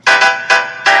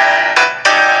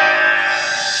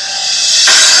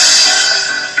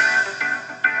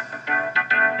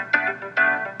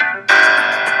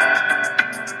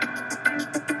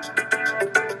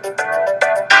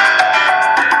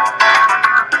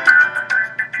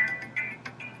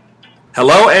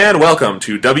Hello and welcome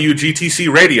to WGTC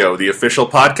Radio, the official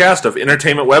podcast of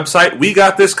entertainment website We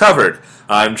Got This Covered.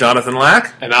 I'm Jonathan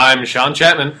Lack. And I'm Sean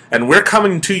Chapman. And we're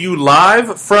coming to you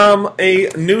live from a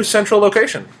new central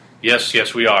location.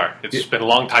 Yes, we are. It's been a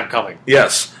long time coming.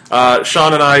 Yes.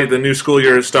 Sean and I, the new school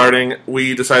year is starting.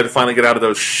 We decided to finally get out of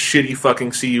those shitty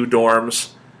fucking CU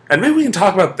dorms. And maybe we can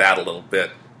talk about that a little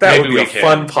bit. That would be a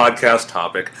fun podcast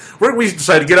topic. We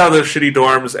decided to get out of those shitty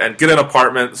dorms and get an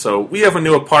apartment. So we have a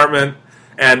new apartment,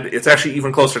 and it's actually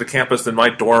even closer to campus than my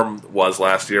dorm was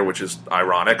last year, which is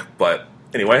ironic. But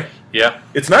anyway, yeah,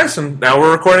 it's nice, and now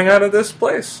we're recording out of this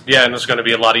place. Yeah, and it's going to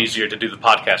be a lot easier to do the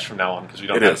podcast from now on because we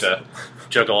don't have to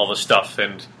juggle all the stuff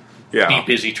and be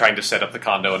busy trying to set up the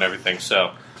condo and everything.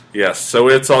 So. Yes, so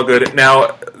it's all good.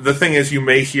 Now, the thing is, you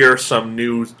may hear some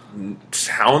new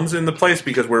sounds in the place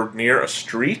because we're near a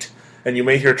street, and you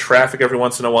may hear traffic every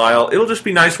once in a while. It'll just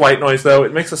be nice white noise, though.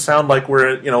 It makes us sound like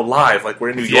we're, live, like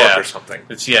we're in New York or something.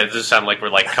 It does sound like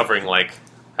we're, covering, I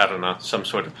don't know, some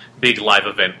sort of big live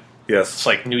event. Yes. It's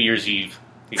like New Year's Eve.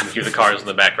 You can hear the cars in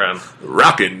the background.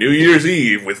 Rockin' New Year's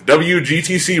Eve with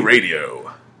WGTC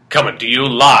Radio. Coming to you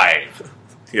live.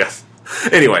 Yes.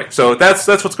 Anyway, so that's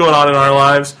what's going on in our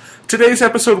lives. Today's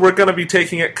episode, we're going to be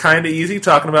taking it kind of easy,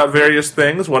 talking about various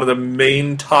things. One of the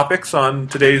main topics on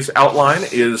today's outline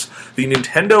is the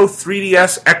Nintendo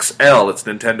 3DS XL. It's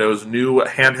Nintendo's new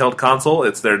handheld console.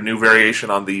 It's their new variation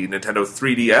on the Nintendo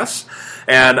 3DS.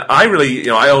 And I really,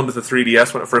 I owned the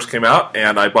 3DS when it first came out,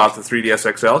 and I bought the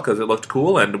 3DS XL because it looked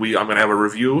cool, and I'm going to have a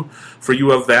review for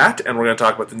you of that, and we're going to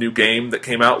talk about the new game that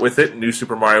came out with it, New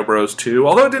Super Mario Bros. 2,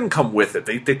 although it didn't come with it.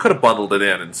 They could have bundled it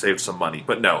in and saved some money,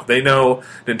 but no. They know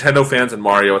Nintendo fans and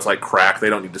Mario, it's like crack.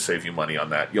 They don't need to save you money on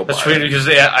that. You'll buy it. That's weird because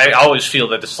I always feel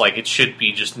that it's like it should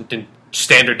be just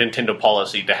standard Nintendo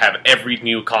policy to have every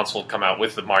new console come out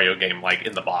with the Mario game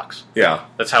in the box. Yeah.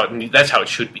 That's how it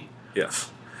should be.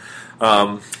 Yes.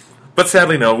 But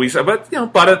sadly, no.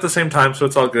 Bought it at the same time, so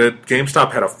it's all good.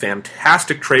 GameStop had a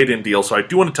fantastic trade-in deal, so I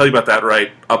do want to tell you about that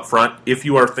right up front. If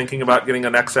you are thinking about getting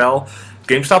an XL,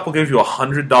 GameStop will give you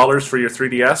 $100 for your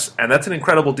 3DS, and that's an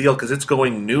incredible deal because it's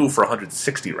going new for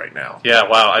 $160 right now. Yeah,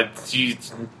 wow.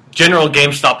 General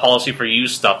GameStop policy for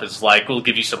used stuff is we'll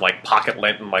give you some pocket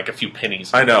lint and a few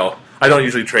pennies. I know. I don't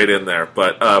usually trade in there,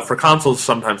 but for consoles,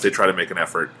 sometimes they try to make an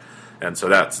effort, and so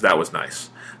that was nice.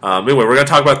 Anyway, we're going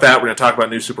to talk about that. We're going to talk about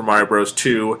New Super Mario Bros.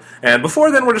 2. And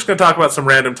before then, we're just going to talk about some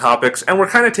random topics. And we're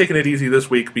kind of taking it easy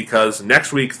this week because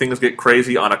next week things get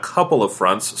crazy on a couple of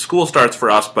fronts. School starts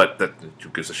for us, but who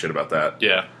gives a shit about that?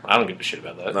 Yeah, I don't give a shit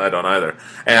about that. I don't either.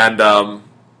 And I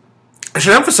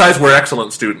should emphasize we're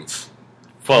excellent students.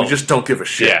 Well, we just don't give a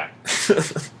shit. Yeah.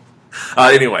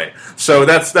 Anyway, so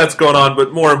that's going on,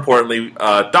 but more importantly,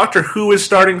 Doctor Who is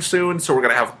starting soon, so we're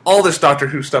going to have all this Doctor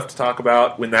Who stuff to talk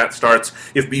about when that starts,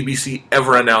 if BBC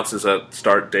ever announces a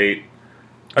start date.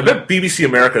 I bet BBC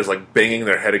America is banging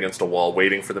their head against a wall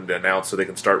waiting for them to announce so they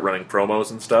can start running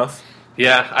promos and stuff.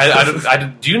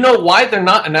 Yeah, do you know why they're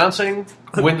not announcing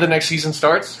when the next season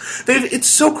starts? It's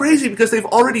so crazy because they've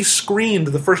already screened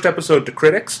the first episode to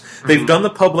critics. They've done the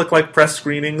public press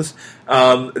screenings.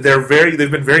 They've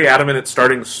been very adamant it's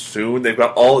starting soon. They've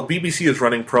got BBC is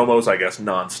running promos, I guess,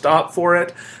 nonstop for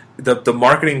it. The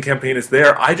marketing campaign is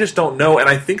there. I just don't know, and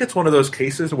I think it's one of those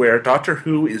cases where Doctor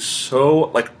Who is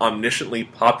so omnisciently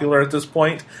popular at this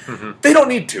point. They don't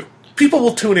need to. People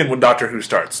will tune in when Doctor Who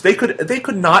starts. They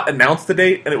could not announce the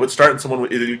date, and it would start, and someone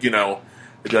would, they'd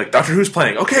be like, Doctor Who's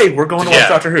playing. Okay, we're going to watch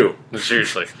Doctor Who.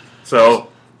 Seriously. So,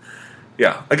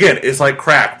 yeah. Again, it's like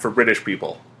crack for British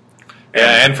people.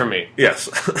 And for me. Yes.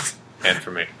 And for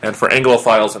me. And for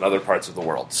Anglophiles in other parts of the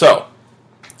world. So,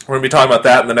 we're going to be talking about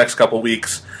that in the next couple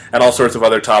weeks, and all sorts of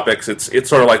other topics. It's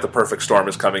sort of like the perfect storm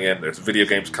is coming in. There's video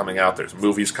games coming out. There's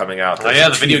movies coming out.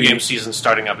 The video game season's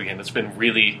starting up again. It's been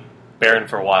really barren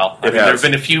for a while. There have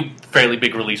been a few fairly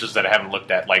big releases that I haven't looked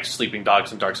at, like Sleeping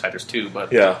Dogs and Darksiders 2.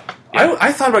 But yeah.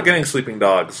 I thought about getting Sleeping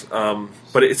Dogs,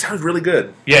 but it sounds really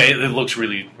good. Yeah, it looks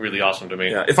really, really awesome to me.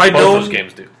 Yeah, both those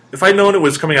games do. If I'd known it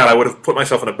was coming out, I would have put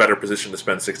myself in a better position to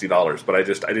spend $60. But I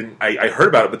didn't. I heard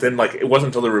about it, but then it wasn't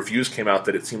until the reviews came out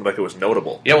that it seemed like it was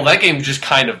notable. Yeah, well, that game just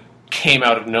kind of came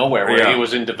out of nowhere, where it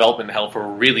was in development hell for a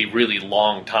really, really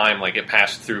long time. It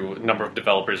passed through a number of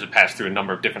developers. It passed through a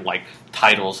number of different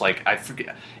titles. I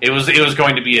forget. It was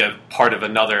going to be a part of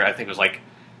another. I think it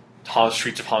was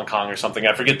Streets of Hong Kong or something.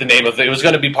 I forget the name of it. It was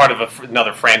going to be part of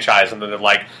another franchise, and then they're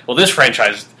like, well, this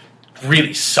franchise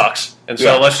really sucks, and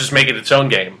so let's just make it its own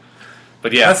game.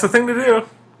 But yeah, that's the thing to do.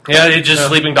 Yeah,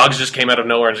 Sleeping Dogs just came out of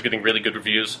nowhere and is getting really good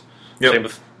reviews. Yep. Same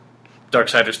with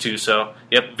Darksiders 2. So,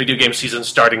 yep, video game season's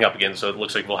starting up again, so it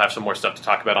looks like we'll have some more stuff to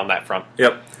talk about on that front.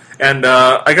 Yep. And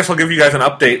I guess I'll give you guys an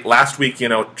update. Last week,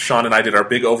 Sean and I did our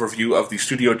big overview of the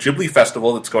Studio Ghibli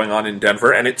Festival that's going on in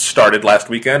Denver, and it started last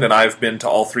weekend, and I've been to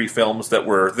all 3 films that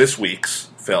were this week's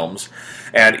films,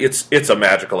 and it's a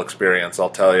magical experience,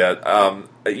 I'll tell you.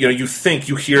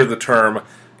 You hear the term,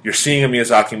 you're seeing a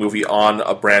Miyazaki movie on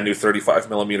a brand new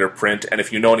 35mm print, and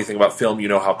if you know anything about film, you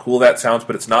know how cool that sounds,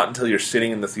 but it's not until you're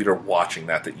sitting in the theater watching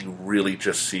that you really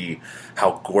just see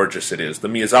how gorgeous it is. The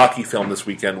Miyazaki film this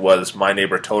weekend was My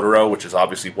Neighbor Totoro, which is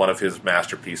obviously one of his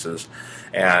masterpieces,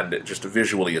 and just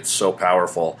visually it's so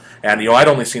powerful. And, I'd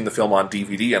only seen the film on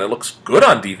DVD, and it looks good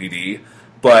on DVD,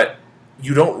 but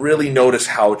you don't really notice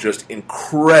how just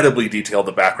incredibly detailed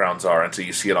the backgrounds are until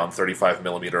you see it on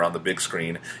 35mm on the big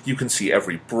screen. You can see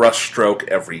every brush stroke,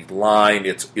 every line.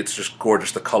 It's just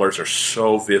gorgeous. The colors are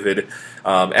so vivid.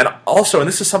 And also, and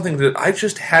this is something that I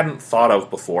just hadn't thought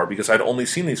of before because I'd only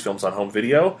seen these films on home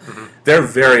video, they're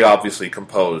very obviously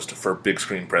composed for big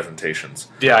screen presentations.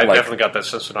 Yeah, I definitely got that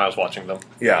sense when I was watching them.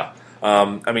 Yeah.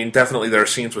 Definitely there are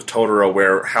scenes with Totoro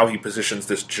where how he positions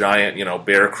this giant,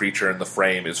 bear creature in the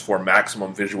frame is for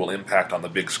maximum visual impact on the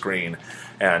big screen.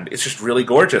 And it's just really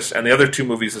gorgeous. And the other 2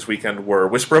 movies this weekend were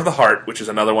Whisper of the Heart, which is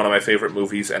another one of my favorite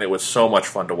movies, and it was so much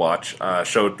fun to watch.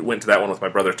 Went to that one with my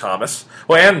brother Thomas.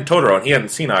 Well, and Totoro, and he hadn't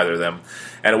seen either of them.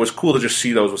 And it was cool to just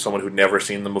see those with someone who'd never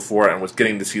seen them before and was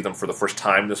getting to see them for the first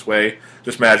time this way.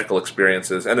 Just magical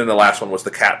experiences. And then the last one was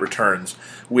The Cat Returns,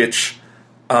 which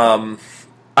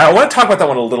I want to talk about that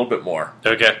one a little bit more.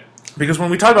 Okay. Because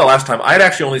when we talked about it last time, I had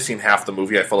actually only seen half the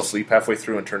movie. I fell asleep halfway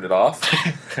through and turned it off.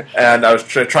 And I was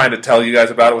trying to tell you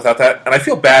guys about it without that. And I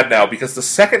feel bad now because the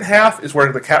second half is where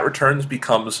The Cat Returns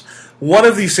becomes one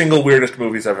of the single weirdest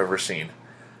movies I've ever seen.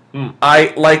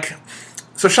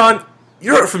 So, Sean,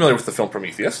 you're familiar with the film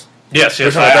Prometheus. Yes,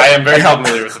 I am very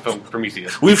familiar with the film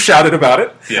Prometheus. We've shouted about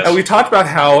it. Yes. And we talked about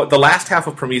how the last half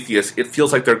of Prometheus, it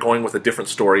feels like they're going with a different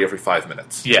story every 5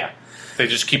 minutes. Yeah. They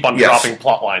just keep on dropping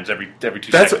plot lines every 2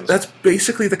 seconds. That's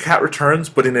basically The Cat Returns,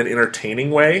 but in an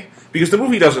entertaining way. Because the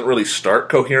movie doesn't really start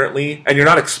coherently, and you're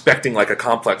not expecting a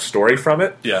complex story from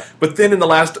it. Yeah. But then in the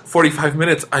last 45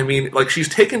 minutes, she's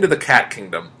taken to the cat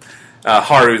kingdom,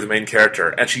 Haru, the main character,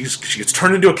 and she gets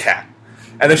turned into a cat.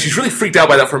 And then she's really freaked out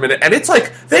by that for a minute. And it's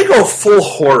they go full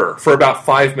horror for about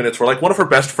 5 minutes, where one of her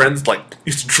best friends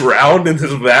is drowned in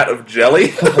this vat of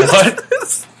jelly. What?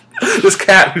 This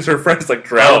cat who's her friend is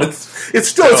drowned. Oh. It's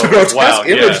still a grotesque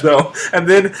image though. And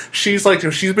then she's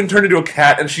she's been turned into a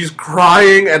cat and she's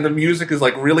crying and the music is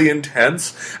really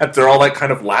intense and they're all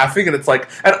kind of laughing and it's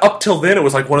and up till then it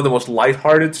was one of the most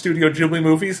lighthearted Studio Ghibli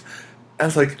movies.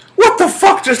 And it's what the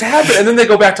fuck just happened? And then they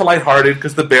go back to lighthearted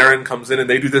because the Baron comes in and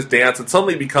they do this dance and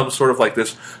suddenly it becomes sort of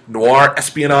this noir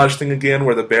espionage thing again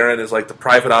where the Baron is the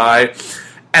private eye.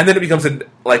 And then it becomes a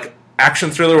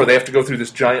action thriller where they have to go through this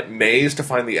giant maze to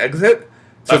find the exit.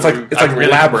 So it's really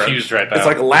Labyrinth. Confused right now.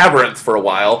 It's Labyrinth for a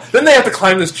while. Then they have to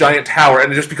climb this giant tower,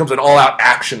 and it just becomes an all-out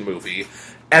action movie.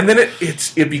 And then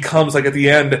it becomes at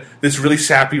the end this really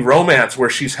sappy romance where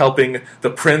she's helping the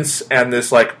prince and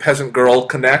this peasant girl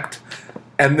connect.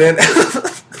 And then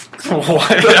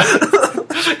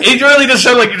it really does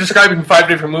sound like you're describing 5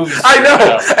 different movies. I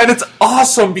know, and it's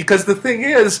awesome because the thing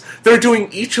is, they're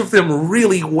doing each of them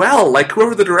really well.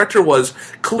 Whoever the director was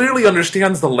clearly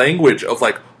understands the language of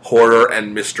horror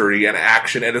and mystery and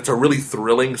action, and it's a really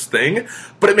thrilling thing,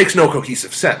 but it makes no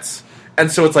cohesive sense.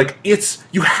 And so it's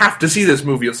you have to see this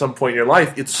movie at some point in your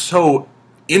life. It's so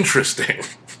interesting.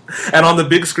 And on the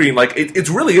big screen, it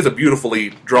really is a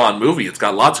beautifully drawn movie. It's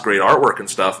got lots of great artwork and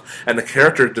stuff, and the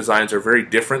character designs are very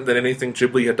different than anything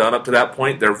Ghibli had done up to that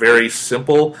point. They're very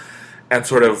simple and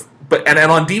sort of... And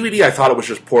on DVD, I thought it was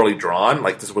just poorly drawn,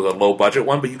 this was a low-budget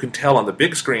one, but you can tell on the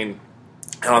big screen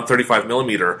and on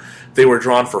 35mm, they were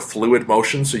drawn for fluid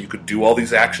motion, so you could do all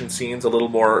these action scenes a little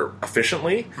more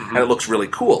efficiently, and it looks really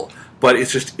cool. But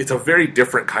it's a very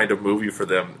different kind of movie for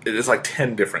them. It is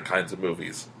 10 different kinds of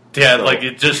movies. Yeah, so,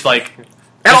 it just and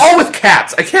all with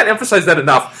cats. I can't emphasize that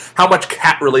enough, how much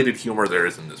cat-related humor there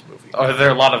is in this movie. Are there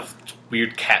a lot of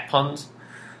weird cat puns?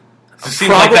 It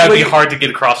seems that would be hard to get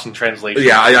across in translation.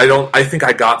 Yeah, I think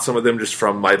I got some of them just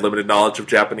from my limited knowledge of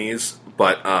Japanese,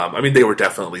 but, they were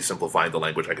definitely simplifying the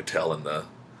language, I could tell in the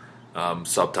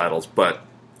subtitles, but,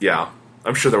 yeah.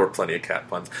 I'm sure there were plenty of cat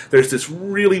puns. There's this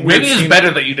really weird Maybe it's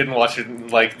better that you didn't watch it and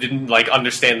didn't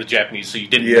understand the Japanese, so you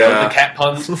didn't know the cat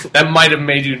puns. That might have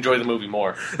made you enjoy the movie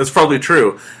more. That's probably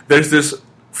true. There's this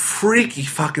freaky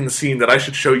fucking scene that I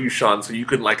should show you, Sean, so you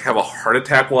can have a heart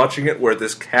attack watching it, where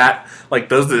this cat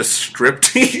does this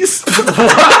striptease.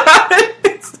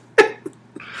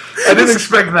 I didn't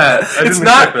expect that.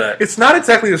 It's not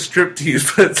exactly a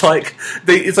striptease, but it's like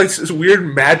this weird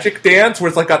magic dance where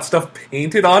it's like got stuff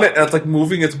painted on it, and it's like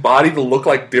moving its body to look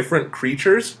like different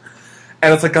creatures,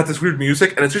 and it's like got this weird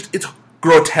music, and it's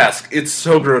grotesque. It's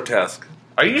so grotesque.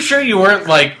 Are you sure you weren't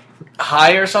like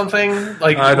high or something?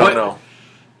 Like I don't know.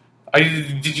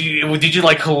 Did you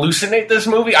like hallucinate this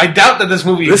movie? I doubt that this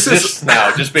movie exists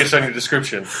now, just based on your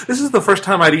description. This is the first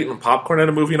time I'd eaten popcorn at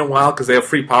a movie in a while, because they have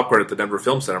free popcorn at the Denver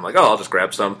Film Center. I'm like, I'll just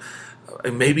grab some.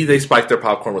 And maybe they spiked their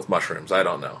popcorn with mushrooms. I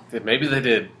don't know. Maybe they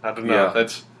did. I don't know. Yeah.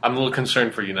 I'm a little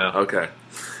concerned for you now. Okay.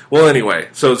 Well, anyway,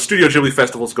 so Studio Ghibli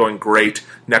Festival's going great.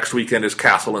 Next weekend is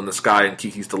Castle in the Sky and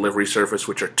Kiki's Delivery Service,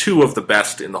 which are two of the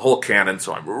best in the whole canon,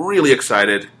 so I'm really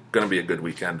excited. Going to be a good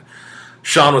weekend.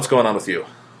 Sean, what's going on with you?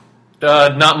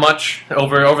 Not much.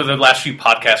 Over the last few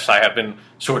podcasts, I have been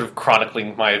sort of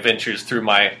chronicling my adventures through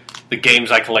the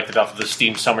games I collected off of the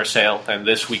Steam Summer Sale, and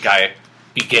this week I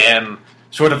began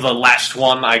sort of the last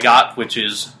one I got, which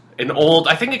is an old,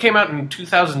 I think it came out in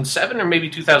 2007 or maybe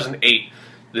 2008,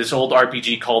 this old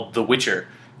RPG called The Witcher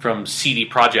from CD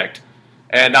Projekt.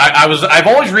 And I've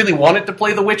always really wanted to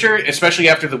play The Witcher, especially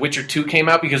after The Witcher 2 came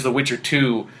out, because The Witcher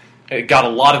 2 got a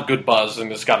lot of good buzz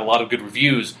and it's got a lot of good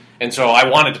reviews. And so I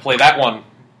wanted to play that one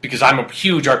because I'm a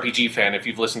huge RPG fan. If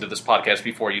you've listened to this podcast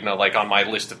before, you know, like on my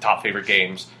list of top favorite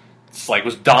games, it's like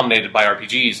was dominated by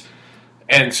RPGs.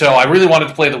 And so I really wanted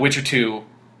to play The Witcher 2,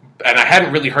 and I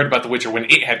hadn't really heard about The Witcher when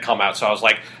it had come out. So I was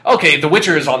like, okay, The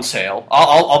Witcher is on sale.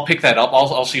 I'll pick that up.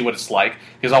 I'll see what it's like,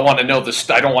 because I want to know this.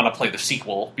 I don't want to play the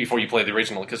sequel before you play the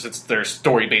original, because they're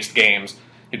story-based games.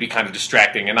 It'd be kind of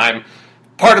distracting. And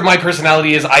part of my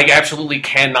personality is I absolutely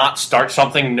cannot start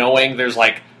something knowing there's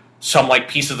like some like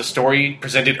piece of the story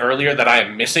presented earlier that I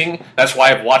am missing. That's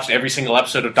why I've watched every single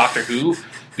episode of Doctor Who,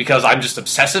 because I'm just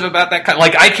obsessive about that kind.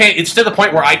 Like I can't. It's to the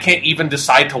point where I can't even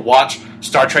decide to watch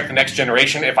Star Trek: The Next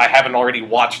Generation if I haven't already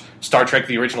watched Star Trek: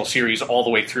 The Original Series all the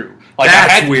way through. Like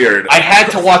That's weird. I had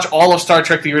to watch all of Star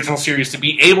Trek: The Original Series to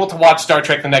be able to watch Star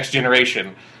Trek: The Next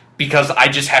Generation, because I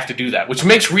just have to do that, which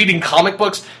makes reading comic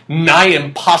books nigh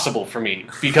impossible for me,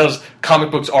 because comic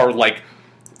books are like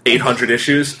 800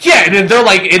 issues? Yeah, and they're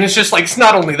like, and it's just like, it's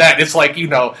not only that, it's like, you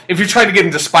know, if you're trying to get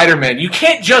into Spider-Man, you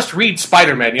can't just read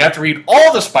Spider-Man, you have to read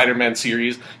all the Spider-Man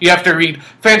series, you have to read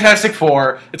Fantastic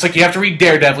Four, it's like you have to read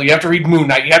Daredevil, you have to read Moon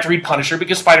Knight, you have to read Punisher,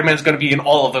 because Spider-Man's going to be in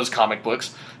all of those comic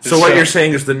books. So what you're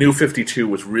saying is the New 52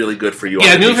 was really good for you.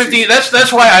 Yeah, New 50,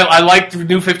 that's why I liked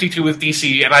New 52 with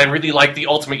DC, and I really liked the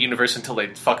Ultimate Universe until they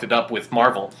fucked it up with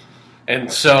Marvel.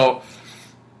 And so,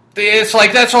 it's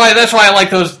like, that's why I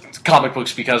like those comic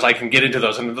books, because I can get into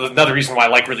those. And another reason why I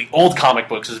like really old comic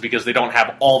books is because they don't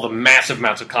have all the massive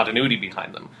amounts of continuity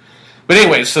behind them. But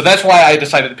anyways, so that's why I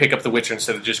decided to pick up The Witcher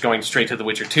instead of just going straight to The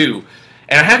Witcher 2.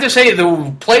 And I have to say,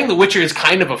 playing The Witcher is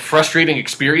kind of a frustrating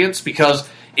experience, because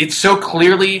it so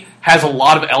clearly has a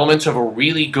lot of elements of a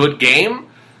really good game,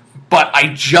 but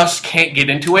I just can't get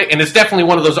into it. And it's definitely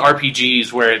one of those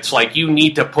RPGs where it's like you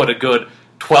need to put a good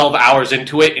 12 hours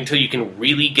into it until you can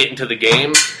really get into the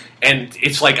game. And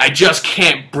it's like I just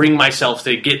can't bring myself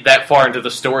to get that far into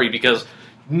the story, because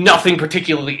nothing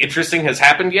particularly interesting has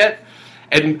happened yet.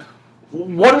 And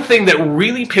one thing that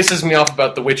really pisses me off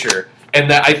about The Witcher,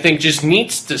 and that I think just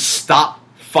needs to stop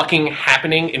fucking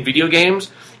happening in video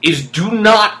games, is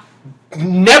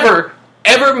never,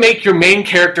 ever make your main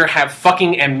character have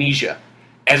fucking amnesia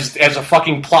as a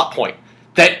fucking plot point.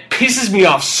 That pisses me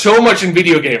off so much in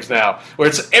video games now, where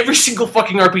it's every single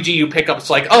fucking RPG you pick up, it's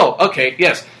like, oh, okay,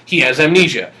 yes, he has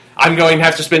amnesia. I'm going to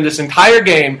have to spend this entire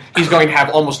game, he's going to have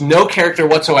almost no character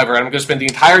whatsoever, and I'm going to spend the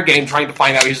entire game trying to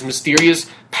find out his mysterious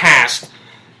past,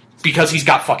 because he's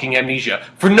got fucking amnesia.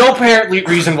 For no apparent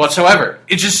reason whatsoever.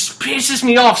 It just pisses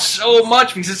me off so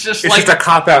much, because it's just just a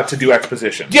cop-out to do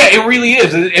exposition. Yeah, it really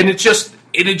is, and it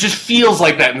just feels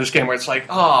like that in this game, where it's like,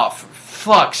 oh, for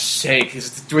fuck's sake,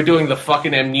 we're doing the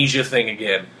fucking amnesia thing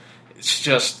again. It's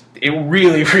just, it's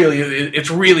really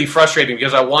frustrating,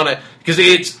 because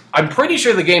I'm pretty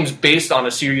sure the game's based on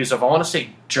a series of, I want to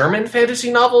say, German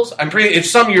fantasy novels.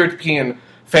 It's some European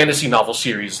fantasy novel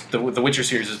series, the Witcher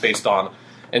series is based on.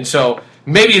 And so,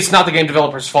 maybe it's not the game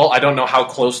developer's fault. I don't know how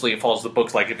closely it follows the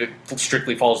books, like if it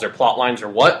strictly follows their plot lines or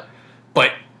what.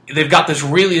 But they've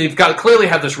clearly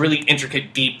have this really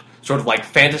intricate, deep, sort of like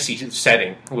fantasy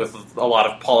setting with a lot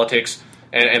of politics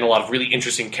and a lot of really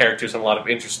interesting characters and a lot of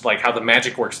interest, like how the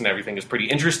magic works and everything is pretty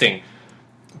interesting.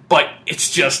 But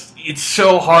it's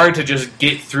so hard to just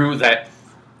get through that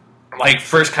like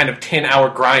first kind of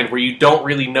 10-hour grind where you don't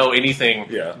really know anything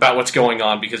about what's going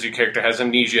on, because your character has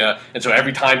amnesia, and so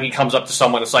every time he comes up to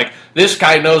someone, it's like, this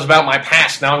guy knows about my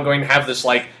past, now I'm going to have this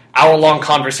like hour-long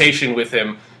conversation with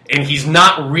him, and he's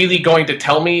not really going to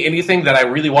tell me anything that I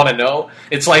really want to know.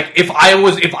 It's like if I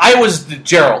was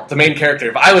Gerald, the main character,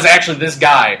 if I was actually this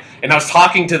guy and I was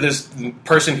talking to this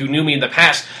person who knew me in the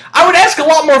past, I would ask a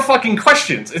lot more fucking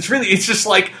questions. It's just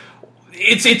like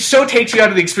it so takes you out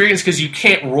of the experience because you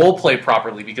can't role play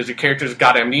properly because your character's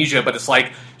got amnesia, but it's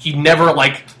like he never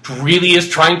like really is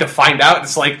trying to find out.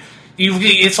 It's like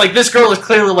this girl is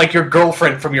clearly like your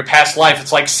girlfriend from your past life.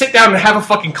 It's like sit down and have a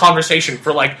fucking conversation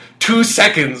for like 2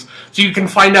 seconds so you can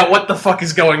find out what the fuck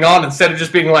is going on instead of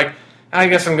just being like, I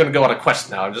guess I'm going to go on a quest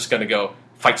now. I'm just going to go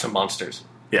fight some monsters.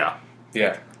 Yeah.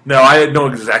 Yeah. No, I know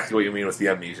exactly what you mean with the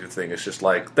amnesia thing. It's just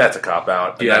like that's a cop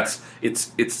out. And yeah,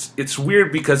 it's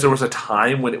weird because there was a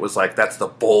time when it was like that's the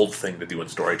bold thing to do in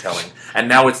storytelling, and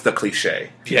now it's the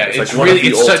cliche. Yeah, it's like really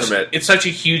it's such a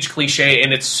huge cliche,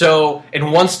 and it's so.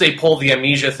 And once they pull the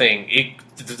amnesia thing,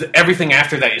 everything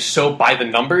after that is so by the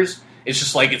numbers. It's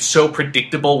just like it's so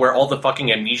predictable where all the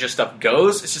fucking amnesia stuff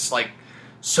goes. It's just like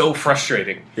so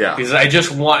frustrating. Yeah, because I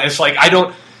just want. It's like I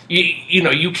don't.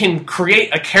 You can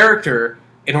create a character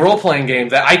in a role-playing game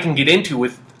that I can get into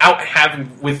without having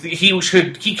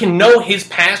he can know his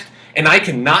past and I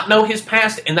cannot know his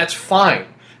past, and that's fine.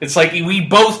 It's like we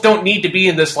both don't need to be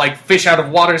in this like fish out of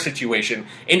water situation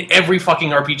in every fucking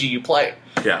RPG you play.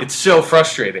 Yeah, it's so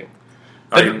frustrating.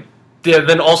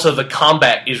 Then also the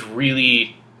combat is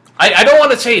really I don't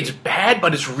want to say it's bad,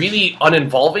 but it's really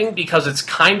uninvolving because it's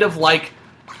kind of like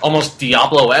almost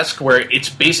Diablo-esque where it's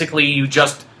basically you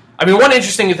just one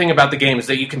interesting thing about the game is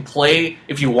that you can play,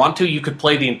 if you want to, you could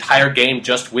play the entire game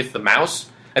just with the mouse.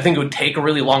 I think it would take a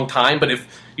really long time, but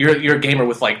if you're a gamer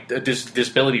with like a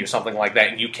disability or something like that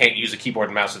and you can't use a keyboard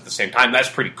and mouse at the same time, that's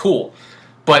pretty cool.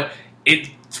 But it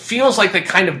feels like they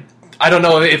kind of, I don't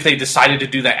know if they decided to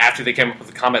do that after they came up with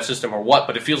the combat system or what,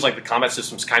 but it feels like the combat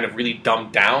system's kind of really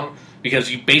dumbed down because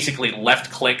you basically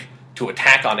left click to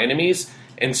attack on enemies,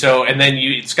 and then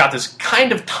it's got this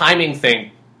kind of timing thing.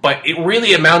 But it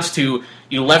really amounts to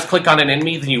you left-click on an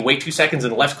enemy, then you wait 2 seconds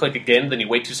and left-click again, then you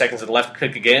wait 2 seconds and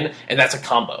left-click again, and that's a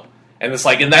combo. And it's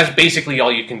like, and that's basically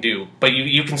all you can do. But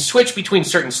you can switch between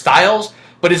certain styles,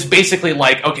 but it's basically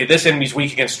like, okay, this enemy's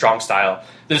weak against strong style,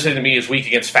 this enemy is weak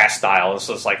against fast style, and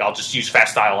so it's like, I'll just use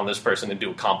fast style on this person and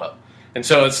do a combo. And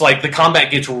so it's like, the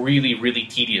combat gets really, really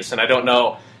tedious, and I don't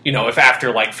know, if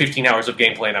after like 15 hours of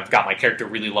gameplay and I've got my character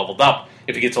really leveled up,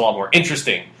 if it gets a lot more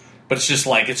interesting. But it's just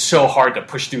like, it's so hard to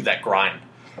push through that grind.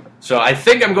 So I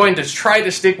think I'm going to try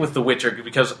to stick with The Witcher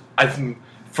because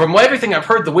from everything I've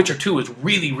heard, The Witcher 2 is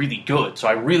really, really good. So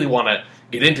I really want to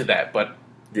get into that. But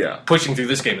pushing through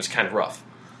this game is kind of rough.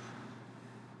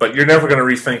 But you're never going to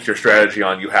rethink your strategy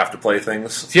on you have to play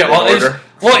things. Yeah,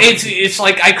 it's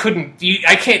like I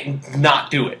can't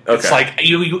not do it. Okay. It's like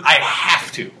I have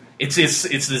to. It's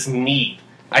this need.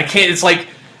 I can't. It's like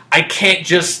I can't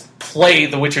just play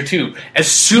The Witcher 2. As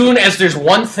soon as there's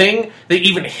one thing that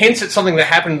even hints at something that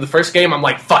happened in the first game, I'm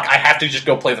like, fuck, I have to just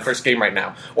go play the first game right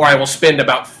now. Or I will spend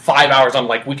about 5 hours on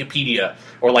like Wikipedia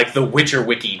or like the Witcher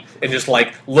wiki and just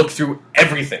like look through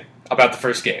everything about the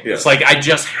first game. Yeah. It's like I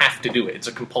just have to do it. It's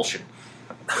a compulsion.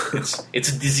 It's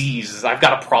a disease. I've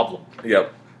got a problem.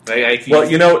 Yep.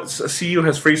 Well, CU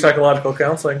has free psychological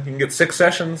counseling. You can get 6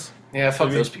 sessions. Yeah,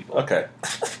 fuck those people. Okay.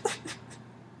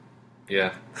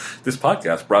 Yeah. This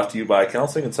podcast brought to you by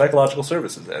Counseling and Psychological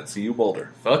Services at CU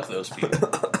Boulder. Fuck those people.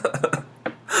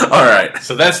 All right.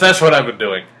 So that's what I've been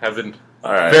doing. I've been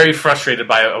very frustrated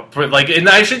by and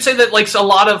I should say that like a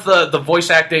lot of the voice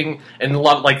acting and a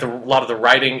lot of the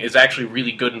writing is actually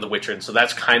really good in The Witcher, and so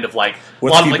that's kind of like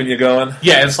what's keeping you going.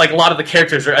 Yeah, it's like a lot of the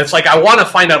characters are. It's like I want to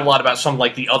find out a lot about some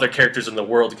like the other characters in the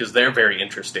world because they're very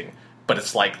interesting. But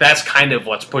it's like that's kind of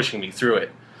what's pushing me through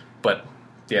it. But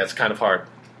yeah, it's kind of hard.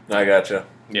 I gotcha.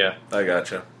 Yeah. I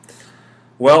gotcha.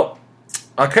 Well,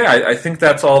 okay, I think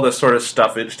that's all the sort of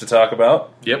stuffage to talk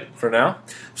about. Yep. For now.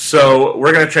 So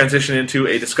we're going to transition into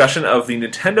a discussion of the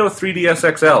Nintendo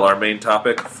 3DS XL, our main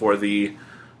topic for the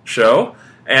show.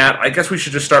 And I guess we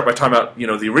should just start by talking about,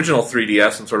 the original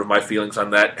 3DS and sort of my feelings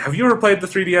on that. Have you ever played the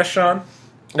 3DS, Sean?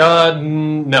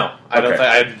 No. I've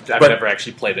never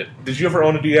actually played it. Did you ever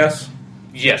own a DS?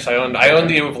 Yes, I owned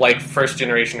the first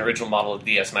generation original model of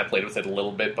DS, and I played with it a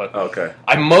little bit. But okay,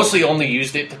 I mostly only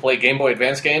used it to play Game Boy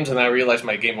Advance games, and I realized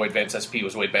my Game Boy Advance SP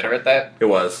was way better at that. It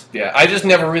was, yeah. I just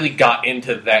never really got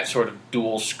into that sort of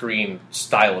dual screen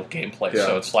style of gameplay. Yeah.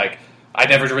 So it's like I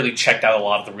never really checked out a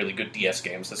lot of the really good DS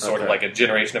games. It's sort of like a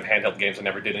generation of handheld games I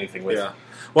never did anything with. Yeah.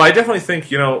 Well, I definitely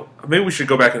think maybe we should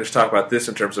go back and just talk about this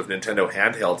in terms of Nintendo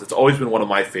handhelds. It's always been one of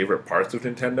my favorite parts of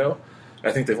Nintendo.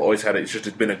 I think they've always had it's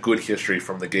been a good history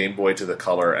from the Game Boy to the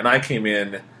Color. And I came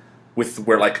in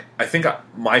I think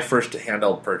my first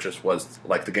handheld purchase was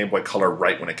like the Game Boy Color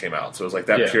right when it came out. So it was like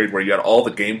that period where you had all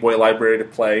the Game Boy library to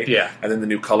play, and then the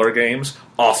new Color games.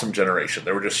 Awesome generation.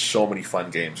 There were just so many fun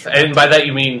games. And by that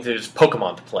you mean there's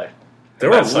Pokemon to play. There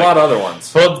were a lot of other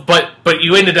ones. Well, but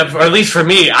you ended up, or at least for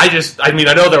me, I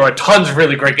know there were tons of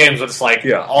really great games, but it's like,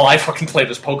 all I fucking played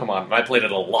was Pokemon, and I played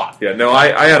it a lot. Yeah, no,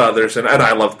 I had others, and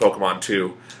I loved Pokemon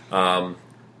too.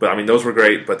 But, I mean, those were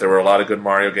great, but there were a lot of good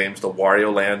Mario games. The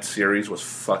Wario Land series was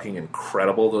fucking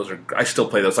incredible. I still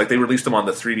play those. Like, they released them on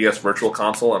the 3DS Virtual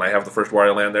Console, and I have the first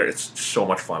Wario Land there. It's so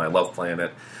much fun. I love playing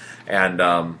it. And,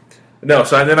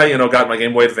 so then I got my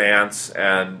Game Boy Advance,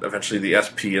 and eventually the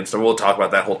SP and stuff. We'll talk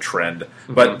about that whole trend.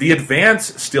 Mm-hmm. But the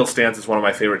Advance still stands as one of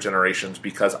my favorite generations,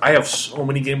 because I have so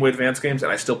many Game Boy Advance games,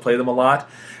 and I still play them a lot.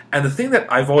 And the thing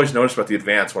that I've always noticed about the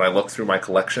Advance when I look through my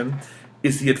collection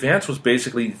is the Advance was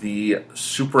basically the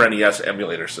Super NES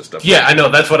emulator system. Yeah, I know.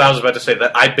 That's what I was about to say.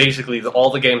 That I basically, all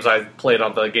the games I played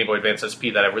on the Game Boy Advance SP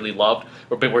that I really loved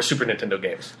were Super Nintendo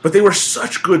games. But they were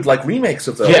such good, like, remakes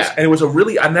of those. Yeah. And it was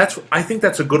I think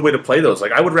that's a good way to play those.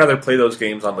 Like, I would rather play those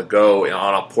games on the go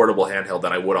on a portable handheld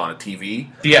than I would on a TV.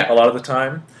 Yeah. A lot of the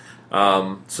time.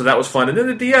 So that was fun. And then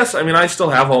the DS, I mean, I still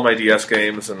have all my DS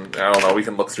games, and I don't know, we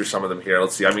can look through some of them here.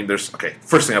 Let's see. I mean,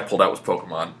 first thing I pulled out was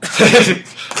Pokemon.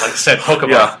 Like I said,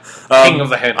 Pokemon. King of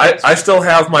the handhelds. I still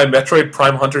have my Metroid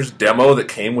Prime Hunters demo that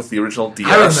came with the original DS.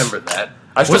 I remember that.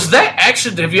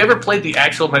 Have you ever played the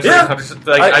actual Metroid Hunters?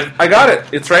 I got it.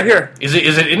 It's right here. Is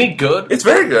it any good? It's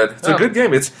very good. It's a good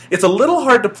game. It's a little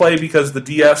hard to play because the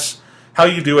DS, how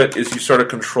you do it is you sort of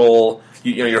control...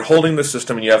 You're holding the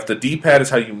system, and you have the D-pad is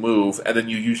how you move, and then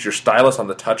you use your stylus on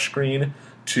the touchscreen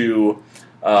to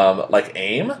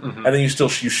aim, and then you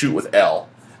shoot with L.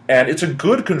 And it's a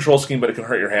good control scheme, but it can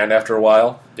hurt your hand after a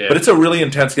while. Yeah. But it's a really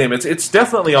intense game. It's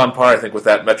definitely on par, I think, with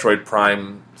that Metroid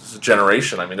Prime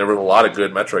generation. I mean, there were a lot of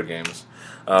good Metroid games.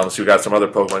 So we got some other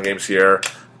Pokemon games here.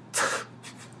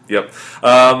 Yep.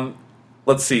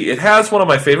 Let's see. It has one of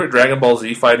my favorite Dragon Ball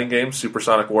Z fighting games, Super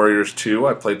Sonic Warriors 2.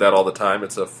 I played that all the time.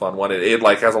 It's a fun one. It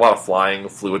has a lot of flying,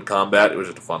 fluid combat. It was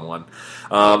just a fun one.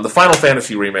 The Final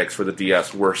Fantasy remakes for the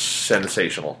DS were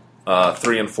sensational.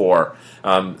 3 and 4.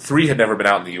 3 had never been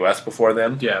out in the U.S. before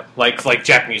then. Yeah, like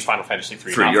Japanese Final Fantasy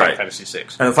 3, not Final Fantasy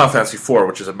 6. And Final Fantasy 4,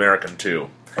 which is American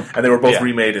too. And they were both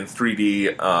remade in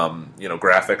 3D,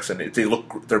 graphics, and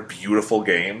they're beautiful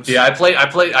games. Yeah,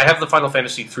 I have the Final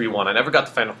Fantasy 3 one. I never got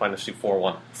the Final Fantasy 4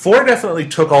 one. 4 definitely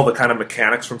took all the kind of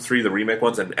mechanics from 3, the remake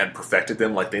ones, and perfected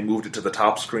them. Like, they moved it to the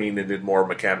top screen and did more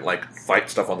fight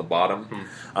stuff on the bottom.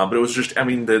 But it was just, I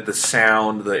mean, the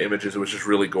sound, the images, it was just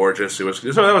really gorgeous. So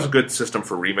that was a good system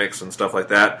for remakes and stuff like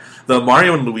that. The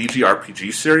Mario and Luigi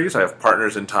RPG series, I have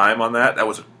Partners in Time on that. That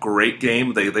was a great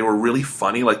game. They were really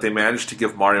funny. Like, they managed to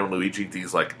give Mario and Luigi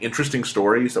these interesting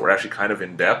stories that were actually kind of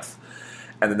in depth,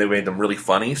 and then they made them really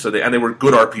funny. So they were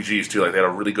good RPGs too. Like, they had a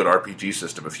really good RPG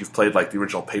system. If you've played the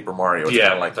original Paper Mario, it's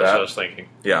kind of like that's that. What I was thinking.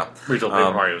 Yeah, original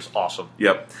Paper Mario is awesome.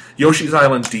 Yep, Yoshi's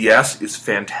Island DS is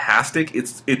fantastic.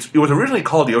 It was originally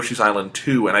called Yoshi's Island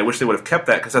 2, and I wish they would have kept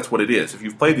that because that's what it is. If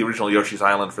you've played the original Yoshi's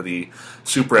Island for the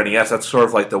Super NES, that's sort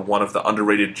of like one of the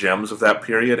underrated gems of that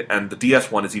period. And the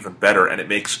DS one is even better, and it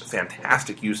makes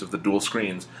fantastic use of the dual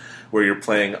screens, where you're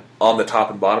playing on the top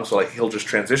and bottom, so he'll just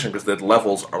transition because the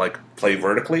levels are play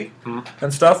vertically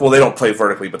and stuff. Well, they don't play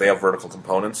vertically, but they have vertical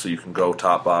components, so you can go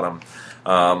top, bottom.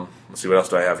 Let's see, what else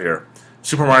do I have here?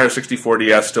 Super Mario 64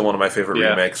 DS, still one of my favorite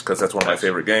remakes because that's one of my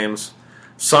favorite games.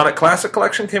 Sonic Classic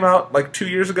Collection came out 2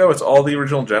 years ago. It's all the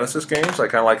original Genesis games. I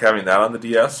kind of like having that on the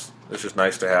DS. It's just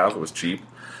nice to have. It was cheap.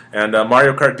 And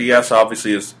Mario Kart DS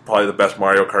obviously is probably the best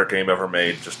Mario Kart game ever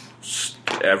made. Just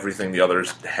everything the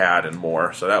others had and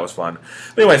more, so that was fun.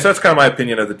 But anyway, so that's kind of my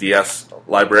opinion of the DS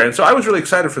library. And so I was really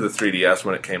excited for the 3DS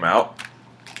when it came out.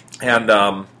 And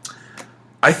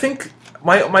I think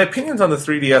my opinions on the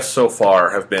 3DS so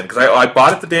far have been, because I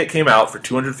bought it the day it came out for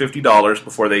 $250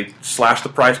 before they slashed the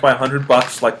price by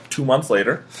 $100 2 months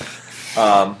later.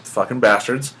 Fucking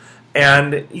bastards.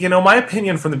 And, my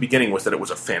opinion from the beginning was that it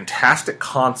was a fantastic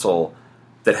console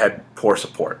that had poor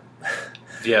support.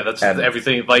 Yeah, that's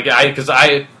everything.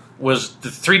 The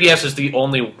 3DS is the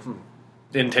only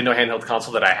Nintendo handheld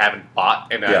console that I haven't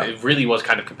bought, and it really was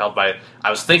kind of compelled by it. I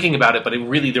was thinking about it, but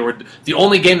the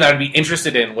only game that I'd be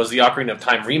interested in was the Ocarina of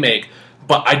Time remake,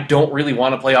 but I don't really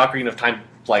want to play Ocarina of Time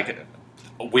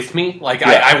with me.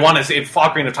 I want to, if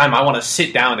Ocarina of Time, I want to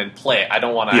sit down and play it. I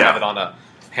don't want to have it on a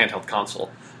handheld console.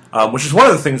 Which is one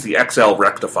of the things the XL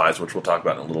rectifies, which we'll talk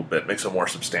about in a little bit. Makes it more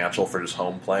substantial for just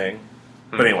home playing.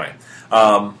 But anyway,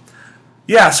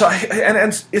 Yeah, so and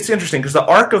it's interesting because the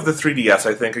arc of the 3DS,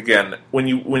 I think, again,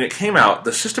 when it came out,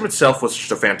 the system itself was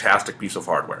just a fantastic piece of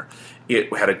hardware.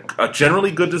 It had a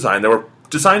generally good design. There were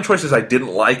design choices I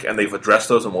didn't like, and they've addressed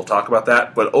those, and we'll talk about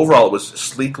that. But overall, it was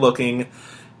sleek looking.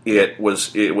 It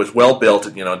was well built.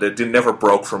 It never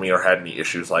broke for me or had any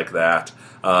issues like that.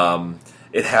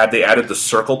 They added the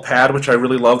circle pad, which I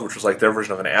really loved, which was like their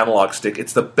version of an analog stick.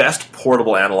 It's the best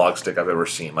portable analog stick I've ever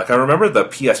seen. Like, I remember the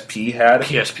PSP had.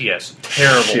 PSPS.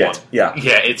 Terrible one. Yeah.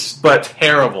 Yeah, it's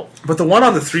terrible. But the one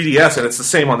on the 3DS, and it's the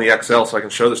same on the XL, so I can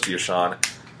show this to you, Sean,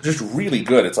 just really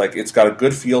good. It's like, it's got a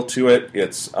good feel to it.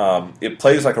 It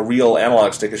plays like a real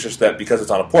analog stick. It's just that because it's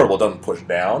on a portable, it doesn't push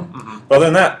down. Mm-hmm. But other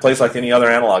than that, it plays like any other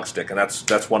analog stick, and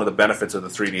that's one of the benefits of the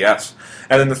 3DS.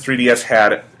 And then the 3DS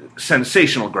had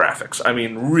sensational graphics. I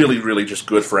mean, really, really just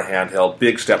good for a handheld.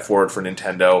 Big step forward for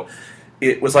Nintendo.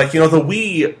 It was like, the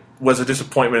Wii was a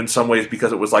disappointment in some ways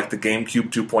because it was like the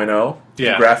GameCube 2.0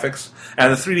 graphics.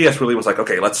 And the 3DS really was like,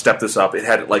 okay, let's step this up. It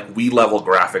had like Wii-level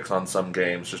graphics on some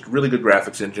games, just really good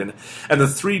graphics engine. And the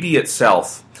 3D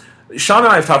itself, Sean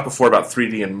and I have talked before about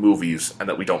 3D in movies and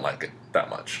that we don't like it that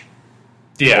much.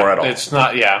 Yeah, or at all. It's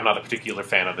not. Yeah, I'm not a particular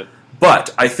fan of it.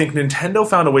 But I think Nintendo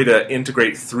found a way to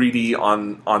integrate 3D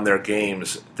on their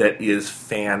games that is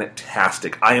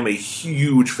fantastic. I am a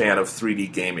huge fan of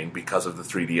 3D gaming because of the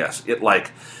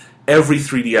 3DS. Every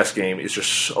 3DS game is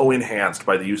just so enhanced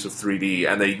by the use of 3D,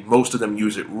 and most of them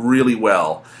use it really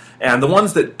well. And the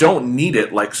ones that don't need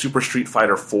it, like Super Street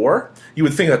Fighter 4, you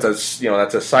would think that's a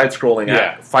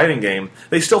side-scrolling fighting game.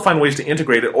 They still find ways to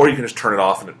integrate it, or you can just turn it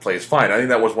off and it plays fine. I think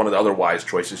that was one of the other wise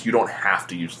choices. You don't have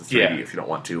to use the 3D if you don't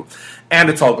want to. And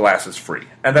it's all glasses free.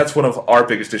 And that's one of our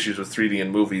biggest issues with 3D in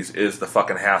movies is the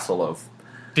fucking hassle of...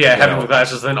 Yeah, having the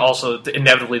glasses, then also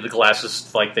inevitably the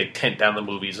glasses, they tint down the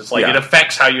movies. It's like it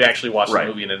affects how you actually watch the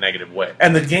movie in a negative way.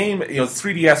 And the game,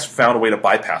 3DS found a way to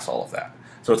bypass all of that.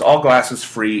 So it's all glasses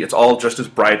free. It's all just as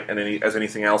bright as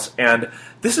anything else. And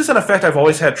this is an effect I've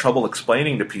always had trouble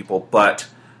explaining to people, but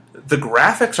the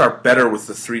graphics are better with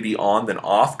the 3D on than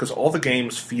off, because all the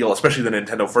games feel, especially the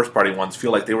Nintendo first-party ones,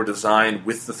 feel like they were designed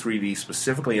with the 3D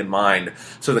specifically in mind.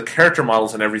 So the character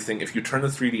models and everything, if you turn the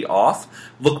 3D off,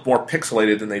 look more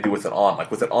pixelated than they do with it on.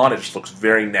 Like, with it on, it just looks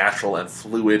very natural and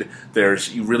fluid.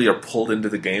 You really are pulled into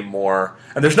the game more.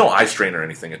 And there's no eye strain or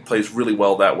anything. It plays really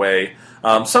well that way.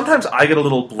 Sometimes I get a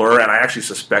little blur, and I actually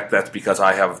suspect that's because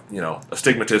I have,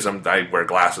 astigmatism. I wear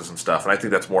glasses and stuff, and I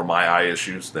think that's more my eye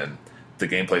issues than the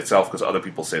gameplay itself, because other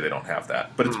people say they don't have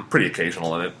that. But it's pretty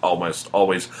occasional, and it almost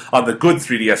always, on the good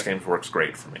 3DS games, works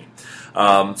great for me.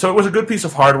 So it was a good piece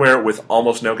of hardware with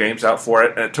almost no games out for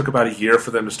it, and it took about a year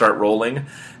for them to start rolling.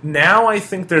 Now I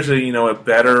think there's a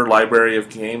better library of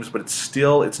games, but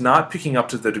it's not picking up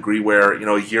to the degree where,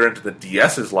 a year into the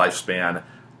DS's lifespan,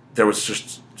 there was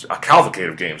just a cavalcade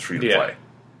of games for you to play.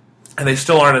 And they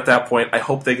still aren't at that point. I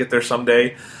hope they get there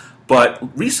someday.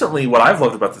 But recently, what I've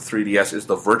loved about the 3DS is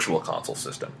the Virtual Console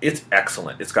system. It's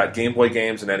excellent. It's got Game Boy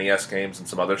games and NES games and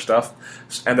some other stuff,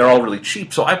 and they're all really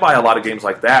cheap. So I buy a lot of games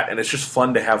like that, and it's just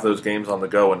fun to have those games on the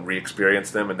go and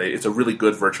re-experience them. And it's a really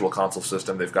good Virtual Console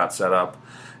system they've got set up,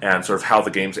 and sort of how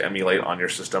the games emulate on your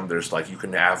system. There's you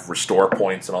can have restore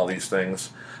points and all these things.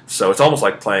 So it's almost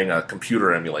like playing a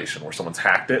computer emulation where someone's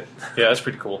hacked it. Yeah, that's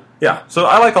pretty cool. Yeah, so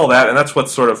I like all that, and that's what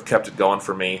sort of kept it going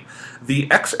for me.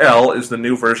 The XL is the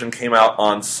new version, came out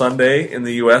on Sunday in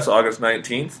the US, August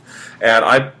 19th, and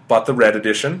I bought the red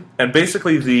edition. And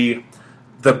basically the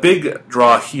big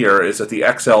draw here is that the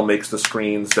XL makes the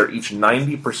screens, they're each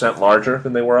 90% larger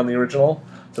than they were on the original.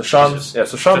 So Sean's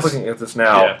looking at this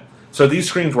now. Yeah. So these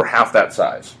screens were half that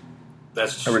size.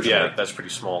 That's pretty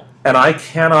small. And I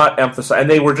cannot emphasize,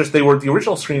 and the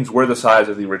original screens were the size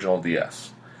of the original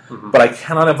DS. Mm-hmm. But I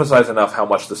cannot emphasize enough how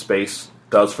much the space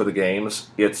does for the games.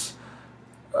 It's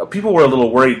people were a little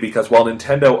worried because while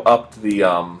Nintendo upped the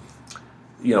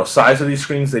size of these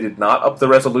screens, they did not up the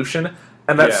resolution.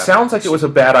 And that sounds like it was a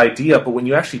bad idea, but when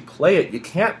you actually play it, you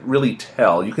can't really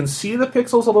tell. You can see the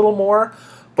pixels a little more,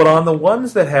 but on the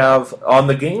games that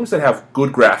have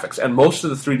good graphics, and most of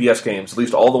the 3DS games, at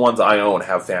least all the ones I own,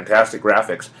 have fantastic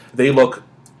graphics, they look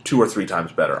 2 or 3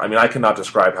 times better. I mean, I cannot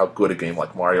describe how good a game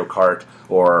like Mario Kart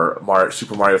or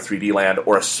Super Mario 3D Land,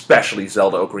 or especially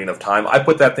Zelda Ocarina of Time, I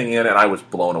put that thing in and I was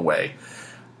blown away.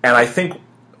 And I think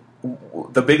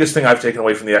the biggest thing I've taken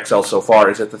away from the XL so far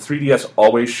is that the 3DS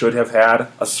always should have had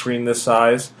a screen this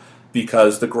size,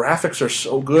 because the graphics are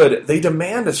so good. They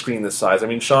demand a screen this size. I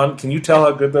mean, Sean, can you tell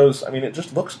how good those... I mean, it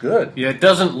just looks good. Yeah, it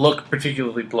doesn't look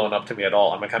particularly blown up to me at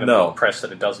all. I'm kind of impressed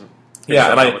that it doesn't.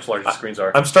 Yeah, and how much larger the screens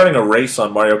are. I'm starting a race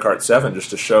on Mario Kart 7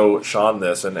 just to show Sean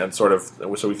this and sort of...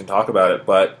 so we can talk about it.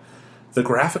 But the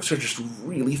graphics are just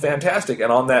really fantastic.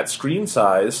 And on that screen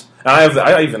size, and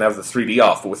I even have the 3D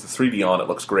off, but with the 3D on, it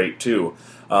looks great too.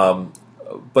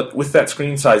 But with that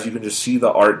screen size, you can just see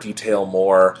the art detail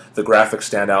more, the graphics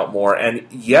stand out more, and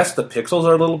yes, the pixels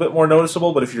are a little bit more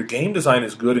noticeable, but if your game design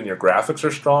is good and your graphics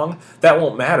are strong, that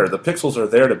won't matter. The pixels are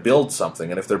there to build something,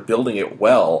 and if they're building it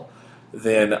well,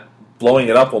 then blowing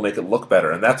it up will make it look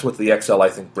better, and that's what the XL, I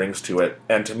think, brings to it.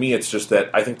 And to me, it's just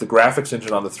that I think the graphics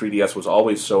engine on the 3DS was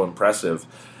always so impressive,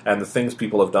 and the things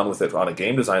people have done with it on a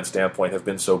game design standpoint have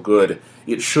been so good,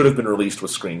 it should have been released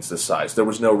with screens this size. There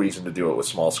was no reason to do it with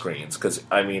small screens, because,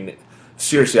 I mean,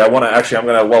 seriously,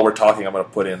 while we're talking, I'm going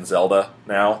to put in Zelda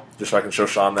now, just so I can show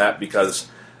Sean that, because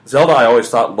Zelda I always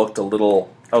thought looked a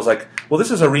little, I was like, well,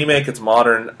 this is a remake, it's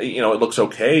modern, it looks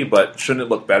okay, but shouldn't it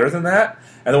look better than that?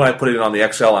 And then when I put it in on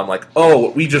the XL, I'm like,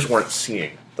 oh, we just weren't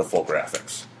seeing the full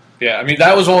graphics. Yeah, I mean,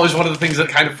 that was always one of the things that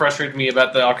kind of frustrated me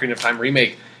about the Ocarina of Time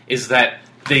remake, is that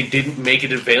they didn't make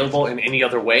it available in any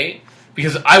other way.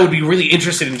 Because I would be really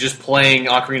interested in just playing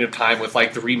Ocarina of Time with,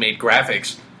 like, the remade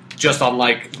graphics just on,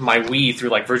 like, my Wii through,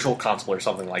 like, Virtual Console or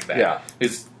something like that. Yeah.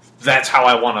 That's how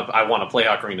I want to play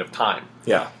Ocarina of Time.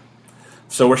 Yeah.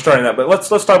 So we're starting that, but let's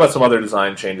talk about some other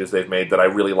design changes they've made that I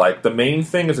really like. The main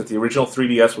thing is that the original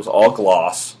 3DS was all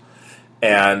gloss,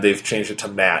 and they've changed it to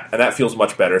matte, and that feels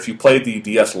much better. If you played the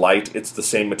DS Lite, it's the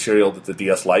same material that the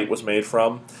DS Lite was made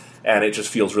from, and it just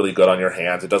feels really good on your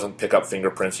hands. It doesn't pick up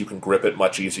fingerprints. You can grip it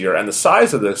much easier, and the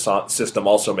size of the system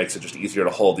also makes it just easier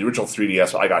to hold. The original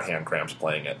 3DS, I got hand cramps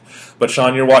playing it. But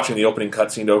Sean, you're watching the opening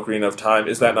cutscene to Ocarina of Time.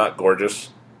 Is that not gorgeous?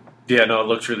 Yeah, no, it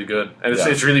looks really good. And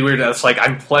it's really weird. It's like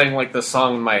I'm playing like the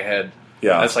song in my head.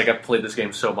 Yeah. It's like I've played this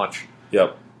game so much.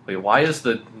 Yep. Wait, why is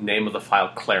the name of the file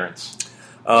Clarence?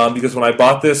 Because when I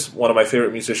bought this, one of my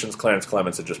favorite musicians, Clarence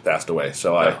Clements, had just passed away.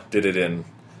 So I did it in...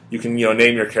 You can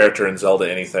name your character in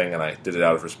Zelda anything, and I did it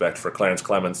out of respect for Clarence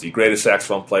Clements, the greatest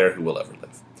saxophone player who will ever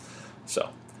live.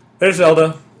 So, there's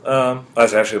Zelda.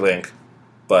 That's actually Link.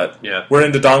 But we're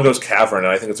in Dodongo's Cavern,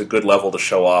 and I think it's a good level to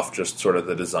show off just sort of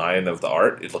the design of the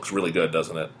art. It looks really good,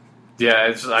 doesn't it?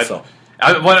 Yeah,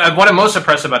 what I'm most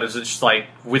impressed about is it's just like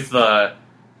with the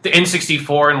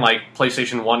N64 and like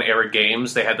PlayStation 1 era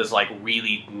games, they had this like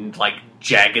really like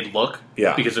jagged look.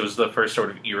 Yeah. Because it was the first sort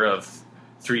of era of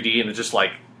 3D, and it's just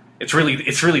like it's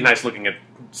really nice looking at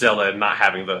Zelda and not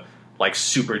having the like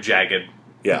super jagged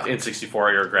N64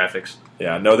 era graphics.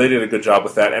 Yeah, no, they did a good job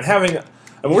with that, and having.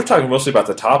 I mean, we're talking mostly about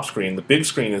the top screen. The big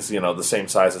screen is, the same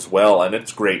size as well, and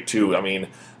it's great, too. I mean,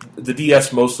 the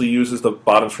DS mostly uses the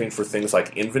bottom screen for things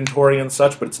like inventory and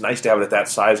such, but it's nice to have it at that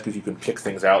size because you can pick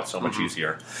things out so much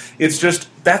easier. It's just,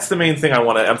 that's the main thing I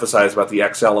want to emphasize about the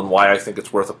XL and why I think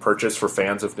it's worth a purchase for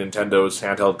fans of Nintendo's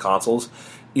handheld consoles,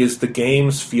 is the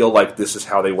games feel like this is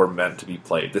how they were meant to be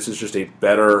played. This is just a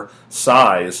better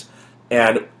size.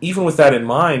 And even with that in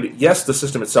mind, yes, the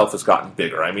system itself has gotten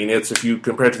bigger. I mean, if you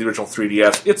compare it to the original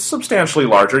 3DS, it's substantially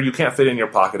larger. You can't fit it in your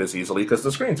pocket as easily because the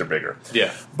screens are bigger.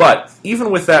 Yeah. But even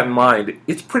with that in mind,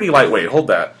 it's pretty lightweight. Hold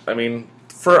that. I mean,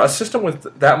 for a system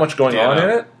with that much going on in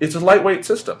it, it's a lightweight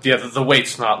system. Yeah, the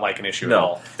weight's not like an issue at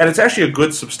all. And it's actually a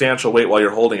good substantial weight while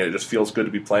you're holding it. It just feels good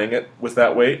to be playing it with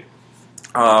that weight.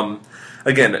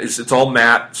 Again, it's all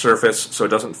matte surface, so it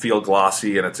doesn't feel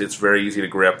glossy, and it's very easy to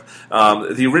grip.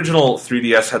 The original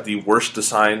 3DS had the worst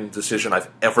design decision I've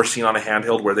ever seen on a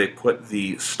handheld, where they put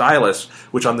the stylus,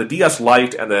 which on the DS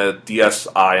Lite and the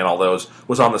DSi and all those,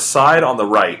 was on the side on the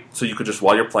right, so you could just,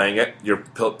 while you're playing it, you're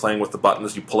playing with the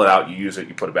buttons, you pull it out, you use it,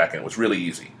 you put it back in. It was really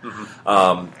easy.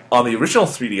 On the original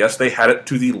 3DS, they had it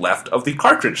to the left of the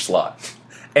cartridge slot,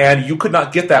 and you could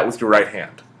not get that with your right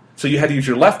hand. So you had to use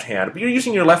your left hand, but you're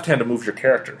using your left hand to move your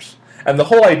characters. And the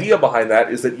whole idea behind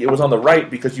that is that it was on the right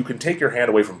because you can take your hand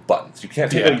away from buttons. You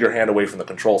can't take your hand away from the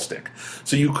control stick.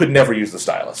 So you could never use the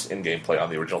stylus in gameplay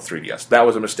on the original 3DS. That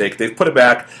was a mistake. They've put it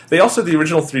back. The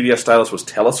original 3DS stylus was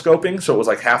telescoping, so it was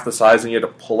like half the size and you had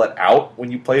to pull it out when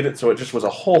you played it, so it just was a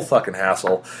whole fucking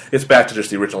hassle. It's back to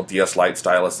just the original DS Lite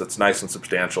stylus that's nice and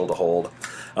substantial to hold.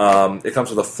 It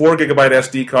comes with a 4GB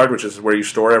SD card, which is where you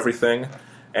store everything.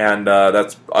 And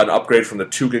that's an upgrade from the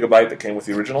 2GB that came with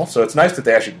the original. So it's nice that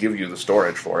they actually give you the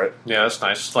storage for it. Yeah, that's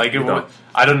nice. Like,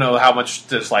 I don't know how much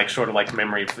there's like sort of like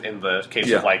memory in the case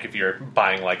of like if you're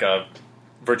buying like a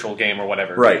virtual game or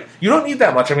whatever. Right. You don't need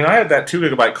that much. I mean, I had that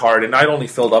 2GB card, and I'd only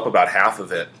filled up about half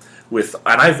of it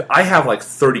I have like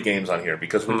 30 games on here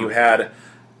because when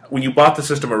you bought the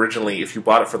system originally, if you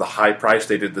bought it for the high price,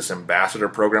 they did this ambassador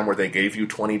program where they gave you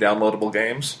 20 downloadable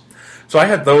games. So I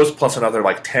had those plus another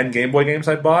like 10 Game Boy games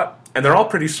I'd bought, and they're all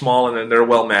pretty small and they're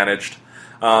well managed.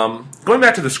 Going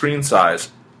back to the screen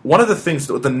size, one of the things,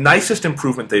 the nicest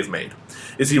improvement they've made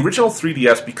is the original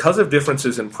 3DS, because of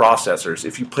differences in processors,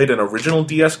 if you played an original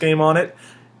DS game on it,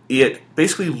 it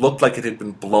basically looked like it had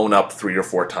been blown up 3 or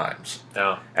 4 times.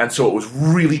 Oh. And so it was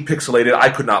really pixelated. I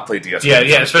could not play DS games.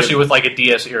 Yeah, especially with like a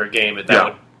DS-era game,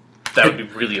 that would be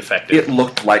really effective. It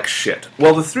looked like shit.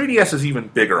 Well, the 3DS is even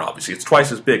bigger, obviously. It's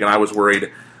twice as big, and I was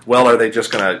worried, well, are they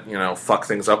just going to, fuck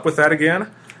things up with that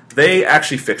again? They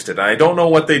actually fixed it. And I don't know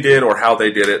what they did or how they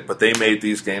did it, but they made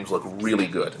these games look really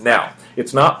good. Now,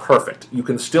 it's not perfect. You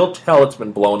can still tell it's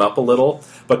been blown up a little,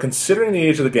 but considering the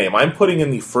age of the game, I'm putting in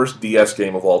the first DS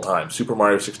game of all time, Super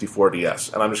Mario 64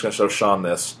 DS, and I'm just going to show Sean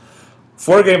this.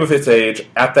 For a game of its age,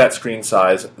 at that screen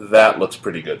size, that looks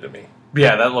pretty good to me.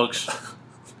 Yeah, that looks...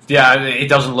 Yeah, it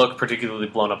doesn't look particularly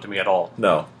blown up to me at all.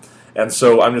 No. And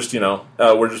so I'm just,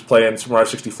 we're just playing Super Mario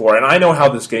 64, and I know how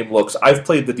this game looks. I've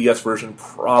played the DS version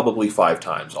probably 5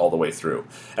 times all the way through.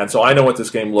 And so I know what this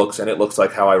game looks, and it looks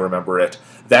like how I remember it.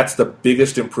 That's the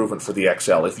biggest improvement for the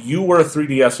XL. If you were a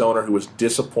 3DS owner who was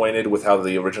disappointed with how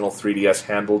the original 3DS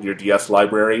handled your DS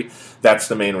library, that's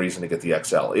the main reason to get the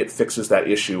XL. It fixes that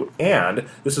issue, and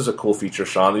this is a cool feature,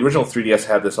 Sean. The original 3DS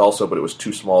had this also, but it was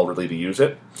too small really to use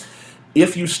it.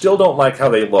 If you still don't like how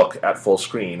they look at full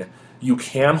screen, you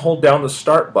can hold down the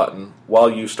start button while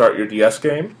you start your DS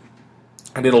game,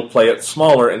 and it'll play it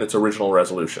smaller in its original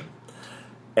resolution.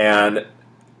 And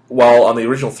while on the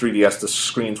original 3DS the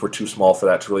screens were too small for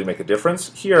that to really make a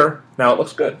difference, here, now it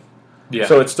looks good. Yeah.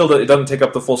 So it doesn't take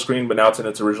up the full screen, but now it's in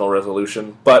its original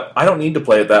resolution. But I don't need to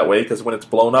play it that way, because when it's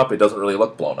blown up, it doesn't really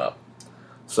look blown up.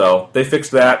 So they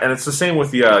fixed that, and it's the same with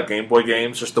the Game Boy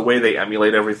games. Just the way they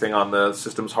emulate everything on the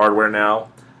system's hardware now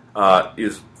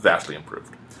is vastly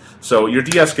improved. So your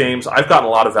DS games, I've gotten a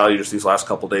lot of value just these last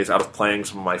couple days out of playing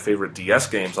some of my favorite DS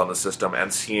games on the system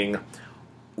and seeing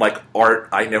art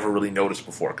I never really noticed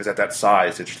before, because at that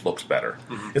size it just looks better.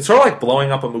 Mm-hmm. It's sort of like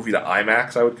blowing up a movie to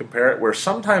IMAX, I would compare it, where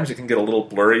sometimes it can get a little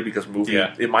blurry because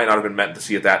it might not have been meant to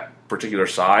see at that particular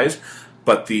size,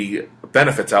 but the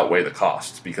benefits outweigh the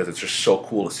costs because it's just so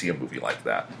cool to see a movie like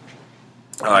that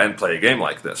and play a game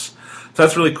like this. So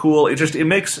that's really cool. It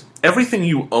makes everything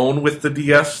you own with the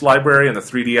DS library and the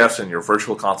 3DS and your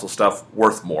Virtual Console stuff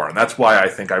worth more. And that's why I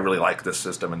think I really like this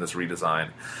system and this redesign.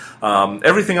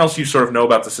 Everything else you sort of know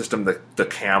about the system, the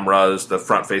cameras, the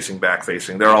front-facing,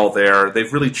 back-facing, they're all there.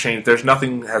 They've really changed.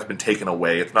 Nothing has been taken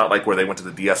away. It's not like where they went to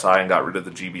the DSi and got rid of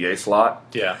the GBA slot.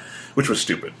 Yeah. Which was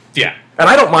stupid. Yeah. And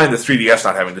I don't mind the 3DS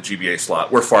not having the GBA slot.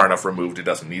 We're far enough removed, it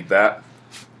doesn't need that.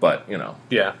 But,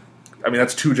 Yeah. I mean,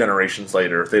 that's 2 generations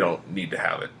later. They don't need to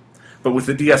have it. But with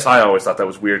the DSi, I always thought that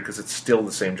was weird because it's still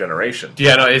the same generation.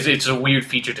 Yeah, no, it's a weird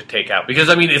feature to take out. Because,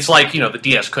 I mean, it's like, the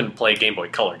DS couldn't play Game Boy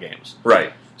Color games.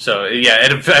 Right. So, yeah,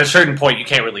 at a certain point, you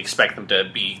can't really expect them to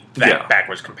be that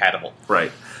backwards compatible.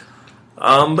 Right.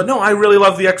 But no, I really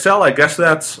love the XL. I guess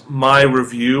that's my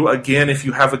review. Again, if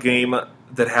you have a game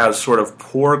that has sort of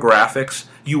poor graphics,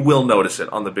 you will notice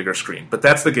it on the bigger screen. But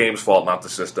that's the game's fault, not the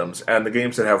system's. And the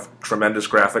games that have tremendous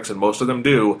graphics, and most of them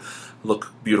do,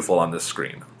 look beautiful on this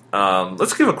screen.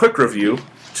 Let's give a quick review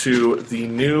to the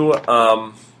new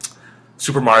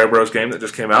Super Mario Bros. Game that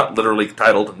just came out, literally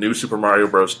titled New Super Mario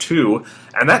Bros. 2.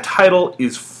 And that title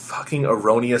is fucking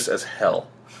erroneous as hell,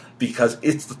 because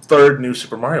it's the 3rd New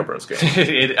Super Mario Bros. Game.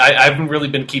 I haven't really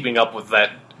been keeping up with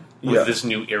that. This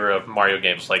new era of Mario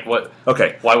games, like what?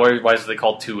 Okay, why is they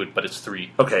called 2 but it's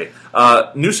 3? Okay,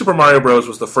 New Super Mario Bros.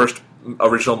 Was the first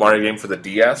original Mario game for the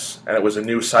DS, and it was a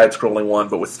new side-scrolling one,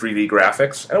 but with 3D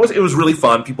graphics. And it was really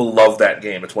fun. People love that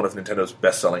game. It's one of Nintendo's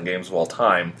best-selling games of all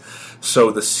time. So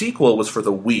the sequel was for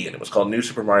the Wii, and it was called New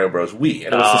Super Mario Bros. Wii,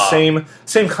 and it was the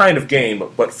same kind of game,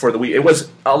 but for the Wii. It was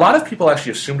a lot of people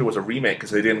actually assumed it was a remake because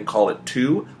they didn't call it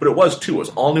 2, but it was 2. It was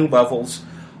all new levels.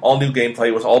 All new gameplay.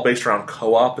 It was all based around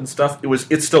co-op and stuff.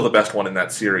 It's still the best one in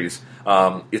that series.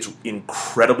 It's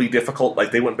incredibly difficult.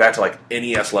 Like, they went back to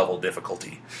NES level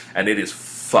difficulty, and it is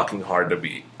fucking hard to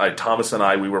beat. Thomas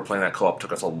and we were playing that co-op.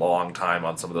 Took us a long time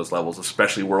on some of those levels,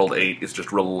 especially World 8 is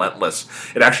just relentless.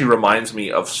 It actually reminds me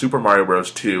of Super Mario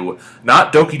Bros. 2,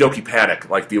 not Doki Doki Panic,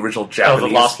 like the original Japanese. Oh,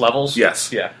 the Lost Levels?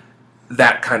 Yes. Yeah.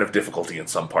 That kind of difficulty in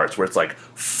some parts, where it's like,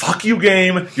 fuck you,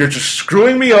 game, you're just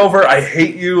screwing me over, I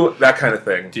hate you, that kind of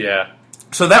thing. Yeah.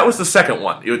 So that was the second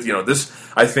one. This,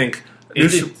 I think...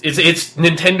 It's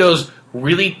Nintendo's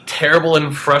really terrible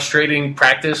and frustrating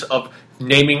practice of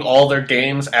naming all their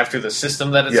games after the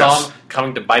system that it's on,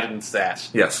 coming to bite it in its ass.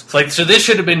 Yes. It's like, so this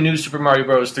should have been New Super Mario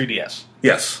Bros. 3DS.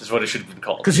 Yes. Is what it should have been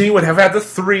called. Because you would have had the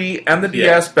 3 and the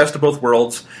DS, best of both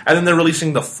worlds, and then they're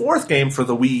releasing the 4th game for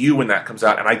the Wii U when that comes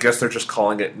out, and I guess they're just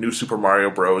calling it New Super Mario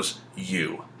Bros.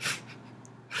 U.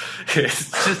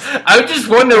 I just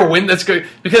wonder when that's going,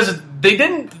 because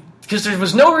there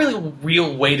was no really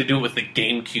real way to do it with the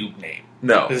GameCube name.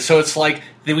 No. So it's like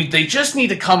they just need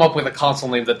to come up with a console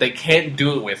name that they can't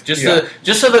do it with, just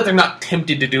so that they're not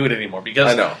tempted to do it anymore.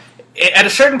 Because I know. At a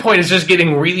certain point, it's just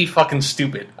getting really fucking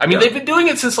stupid. I mean, they've been doing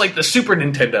it since like the Super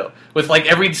Nintendo, with like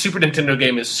every Super Nintendo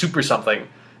game is Super something.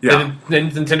 Yeah.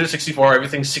 Then Nintendo 64,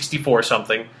 everything's 64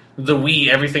 something. The Wii,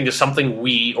 everything is something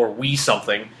Wii or Wii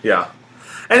something. Yeah.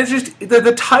 And it's just,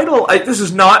 the title, this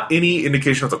is not any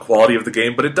indication of the quality of the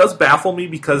game, but it does baffle me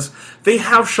because they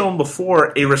have shown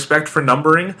before a respect for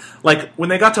numbering. Like, when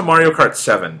they got to Mario Kart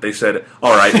 7, they said,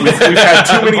 all right, we've had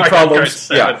too many problems.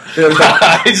 Yeah.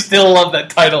 I still love that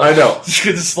title. I know.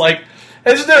 It's like,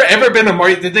 has there ever been a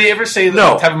Mario... Did they ever say that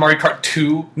No. have a Mario Kart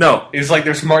 2? No. It's like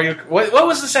there's Mario... What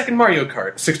was the second Mario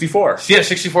Kart? 64. Yeah,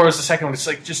 64 was the second one. It's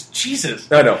like, just,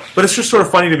 Jesus. I know. But it's just sort of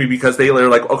funny to me because they're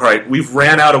like, okay, right, we've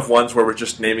ran out of ones where we're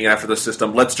just naming after the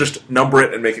system. Let's just number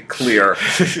it and make it clear.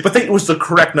 But it was the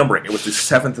correct numbering. It was the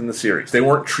 7th in the series. They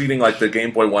weren't treating like the Game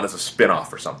Boy one as a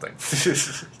spin-off or something.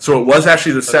 So it was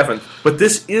actually the 7th. But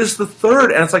this is the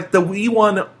 3rd, and it's like the Wii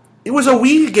one... It was a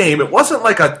Wii game. It wasn't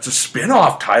like a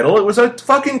spin-off title. It was a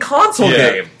fucking console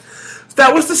game.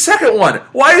 That was the second one.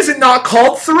 Why is it not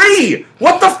called 3?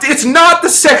 What the... It's not the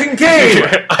second game!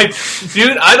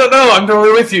 Dude, I don't know. I'm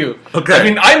totally with you. Okay. I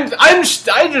mean,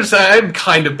 I'm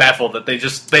kind of baffled that they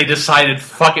decided,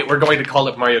 fuck it, we're going to call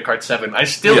it Mario Kart 7. I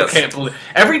still can't believe...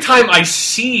 Every time I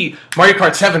see Mario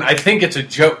Kart 7, I think it's a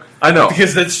joke. I know.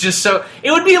 Because that's just so...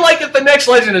 It would be like if the next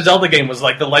Legend of Zelda game was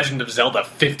like The Legend of Zelda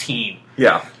 15.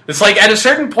 Yeah. It's like, at a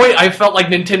certain point, I felt like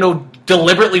Nintendo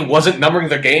deliberately wasn't numbering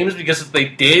their games, because if they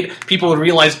did, people would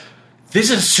realize, this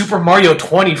is Super Mario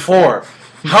 24.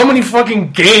 How many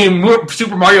fucking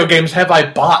Super Mario games have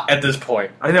I bought at this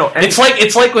point? I know. And it's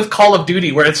like with Call of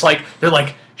Duty, where it's like, they're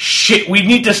like, shit, we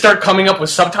need to start coming up with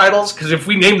subtitles, because if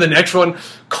we name the next one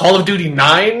Call of Duty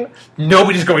 9,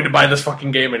 nobody's going to buy this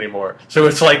fucking game anymore. So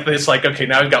it's like, okay,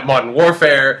 now we've got Modern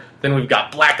Warfare, then we've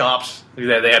got Black Ops,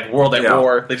 they had World at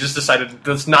War. They just decided,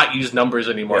 let's not use numbers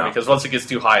anymore, because once it gets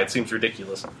too high, it seems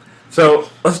ridiculous. So,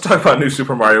 let's talk about New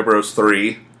Super Mario Bros.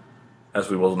 3, as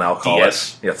we will now call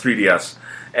DS. it. Yeah, 3DS.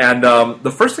 And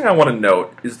the first thing I want to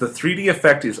note is the 3D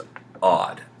effect is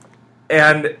odd.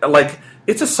 And, like...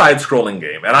 It's a side-scrolling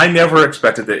game, and I never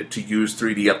expected it to use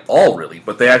 3D at all, really,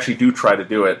 but they actually do try to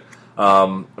do it. I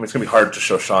mean, it's going to be hard to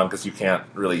show Sean, because you can't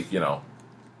really,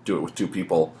 do it with two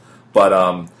people.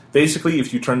 But basically,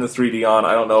 if you turn the 3D on,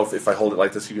 I don't know if I hold it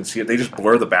like this, you can see it. They just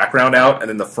blur the background out, and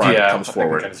then the front comes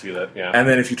forward. I can see that, And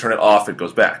then if you turn it off, it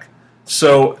goes back.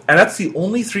 So, and that's the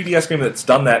only 3DS game that's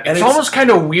done that. And it's almost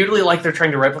kind of weirdly like they're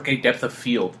trying to replicate depth of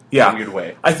field in a weird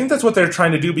way. I think that's what they're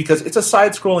trying to do, because it's a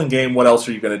side-scrolling game. What else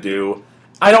are you going to do?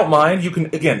 I don't mind. You can,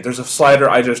 again, there's a slider.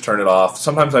 I just turn it off.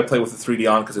 Sometimes I play with the 3D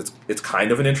on because it's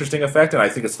kind of an interesting effect, and I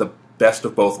think it's the best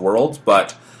of both worlds.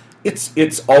 But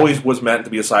it's always was meant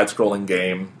to be a side-scrolling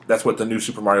game. That's what the new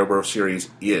Super Mario Bros. Series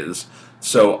is.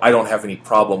 So I don't have any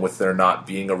problem with there not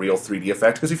being a real 3D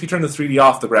effect, because if you turn the 3D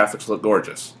off, the graphics look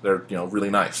gorgeous. They're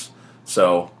really nice.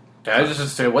 So. I was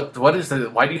just say, what is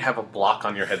the? Why do you have a block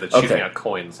on your head that's shooting out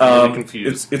coins? I'm really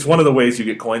confused. It's one of the ways you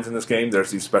get coins in this game. There's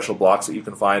these special blocks that you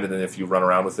can find, and then if you run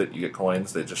around with it, you get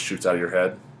coins that just shoots out of your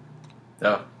head.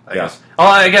 Oh, I guess. Oh,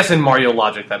 I guess in Mario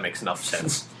logic that makes enough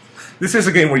sense. This is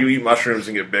a game where you eat mushrooms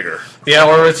and get bigger. Yeah,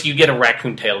 or it's you get a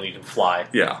raccoon tail and you can fly.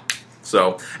 Yeah.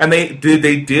 So, and they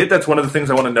did. That's one of the things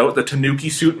I want to note. The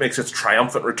Tanuki suit makes its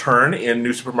triumphant return in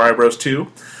New Super Mario Bros.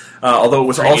 2. Although it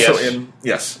was also in...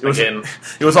 Yes.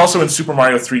 It was also in Super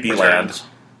Mario 3D Land.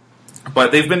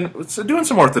 But they've been doing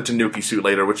some more with the Tanuki suit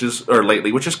lately,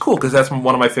 which is cool, because that's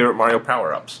one of my favorite Mario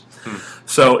power-ups.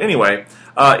 So, anyway,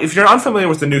 if you're unfamiliar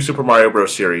with the new Super Mario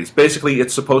Bros. Series, basically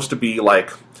it's supposed to be like...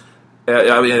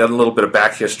 a little bit of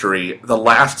back history. The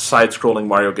last side-scrolling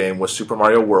Mario game was Super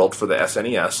Mario World for the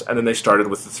SNES, and then they started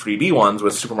with the 3D ones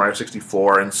with Super Mario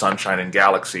 64 and Sunshine and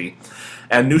Galaxy.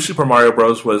 And New Super Mario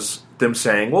Bros. Was them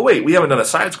saying, well, wait, we haven't done a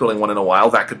side-scrolling one in a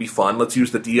while. That could be fun. Let's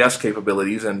use the DS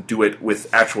capabilities and do it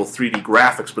with actual 3D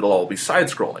graphics, but it'll all be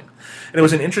side-scrolling. And it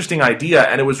was an interesting idea,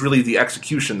 and it was really the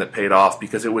execution that paid off,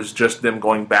 because it was just them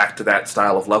going back to that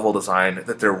style of level design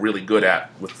that they're really good at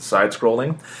with the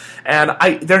side-scrolling. And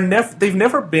they've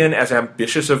never been as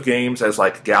ambitious of games as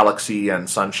like Galaxy and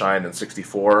Sunshine and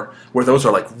 64, where those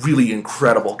are like really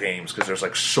incredible games, because there's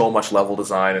like so much level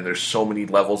design and there's so many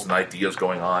levels and ideas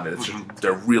going on, and it's just,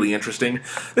 they're really interesting.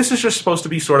 This is just supposed to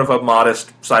be sort of a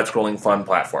modest side-scrolling fun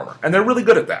platformer, and they're really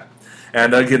good at that.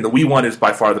 And again, the Wii one is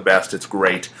by far the best. It's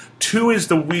great. 2 is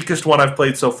the weakest one I've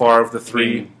played so far of the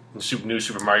three. New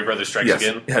Super Mario Brothers Strikes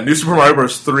Again? Yeah, New Super Mario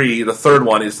Bros. 3, the third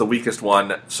one, is the weakest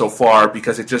one so far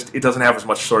because it doesn't have as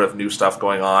much sort of new stuff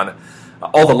going on.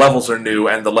 All the levels are new,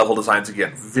 and the level designs,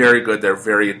 again, very good. They're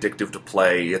very addictive to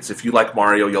play. If you like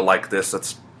Mario, you'll like this.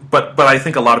 But I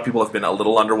think a lot of people have been a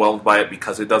little underwhelmed by it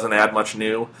because it doesn't add much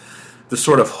new. The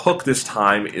sort of hook this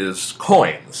time is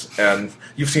coins, and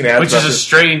you've seen ads. Which is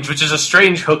a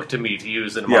strange hook to me to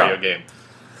use in a Mario game.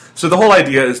 So the whole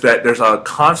idea is that there's a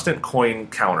constant coin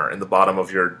counter in the bottom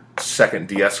of your second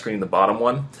DS screen, the bottom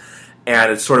one,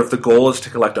 and it's sort of the goal is to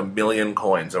collect 1 million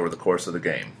coins over the course of the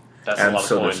game. That's a lot of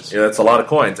coins. Yeah, that's a lot of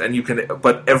coins,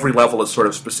 but every level is sort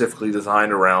of specifically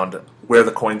designed around where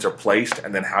the coins are placed,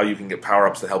 and then how you can get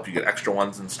power-ups that help you get extra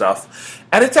ones and stuff.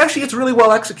 And it's really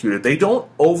well executed. They don't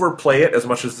overplay it as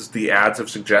much as the ads have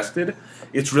suggested.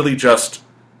 It's really just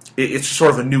it's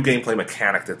sort of a new gameplay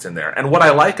mechanic that's in there. And what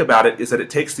I like about it is that it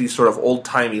takes these sort of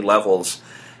old-timey levels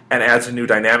and adds a new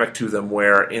dynamic to them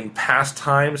where in past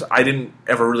times I didn't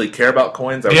ever really care about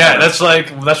coins. That's why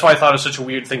I thought it was such a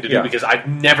weird thing to do because I've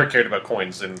never cared about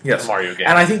coins in a Mario game.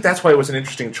 And I think that's why it was an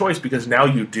interesting choice because now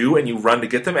you do and you run to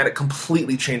get them and it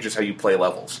completely changes how you play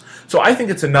levels. So I think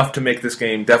it's enough to make this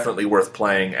game definitely worth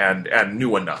playing and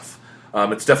new enough.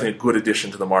 It's definitely a good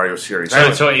addition to the Mario series.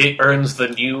 So it earns the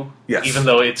new, yes, even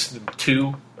though it's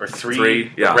 2 or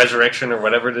 3 Resurrection or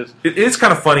whatever it is. It is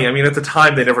kind of funny. I mean, at the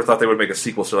time, they never thought they would make a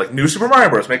sequel, so like, New Super Mario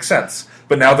Bros. Makes sense.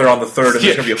 But now they're on the third, and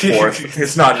there's going to be a fourth.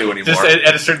 It's not new anymore. Just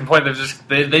at a certain point,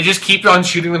 they just keep on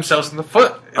shooting themselves in the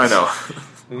foot. I know.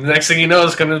 The next thing you know,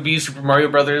 it's going to be Super Mario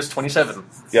Brothers 27.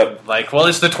 Yep.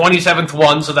 It's the 27th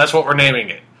one, so that's what we're naming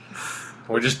it.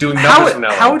 We're just doing numbers from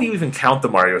now on. How would you even count the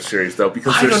Mario series, though?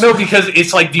 Because I don't know, because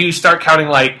it's like, do you start counting,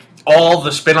 all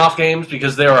the spin-off games?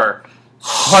 Because there are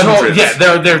hundreds.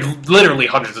 There are literally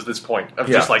hundreds at this point of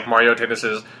just, Mario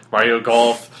Tennis's, Mario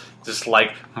Golf, just,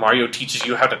 Mario teaches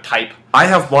you how to type. I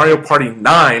have Mario Party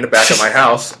 9 back at my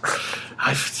house.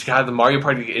 God, the Mario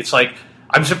Party, it's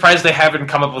I'm surprised they haven't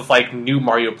come up with, new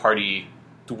Mario Party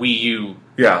Wii U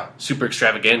Super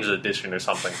Extravaganza Edition or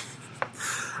something.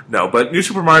 No, but New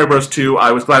Super Mario Bros. 2,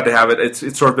 I was glad to have it.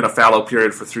 It's sort of been a fallow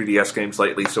period for 3DS games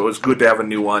lately, so it was good to have a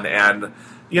new one. And,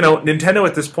 Nintendo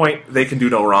at this point, they can do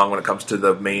no wrong when it comes to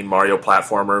the main Mario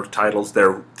platformer titles.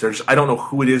 I don't know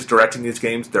who it is directing these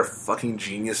games. They're fucking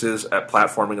geniuses at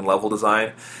platforming and level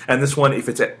design. And this one, if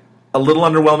it's a little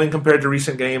underwhelming compared to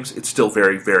recent games, it's still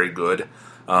very, very good.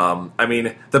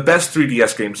 The best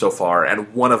 3DS game so far,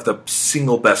 and one of the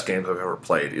single best games I've ever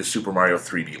played, is Super Mario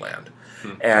 3D Land.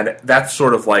 And that's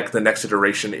sort of like the next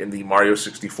iteration in the Mario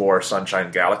 64 Sunshine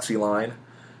Galaxy line,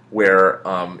 where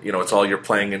it's all you're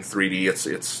playing in 3D.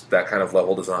 It's that kind of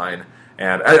level design,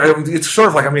 and it's sort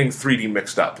of like I'm getting 3D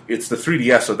mixed up. It's the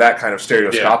 3DS, so that kind of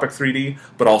stereoscopic 3D,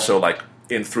 but also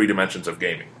in 3 dimensions of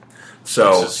gaming.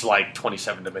 So it's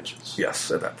 27 dimensions. Yes,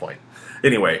 at that point.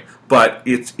 Anyway, but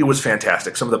it was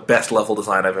fantastic. Some of the best level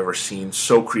design I've ever seen.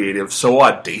 So creative, so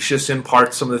audacious in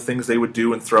parts. Some of the things they would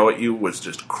do and throw at you was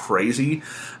just crazy.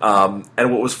 And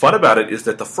what was fun about it is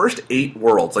that the first 8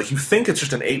 worlds, you think it's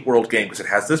just an 8-world game because it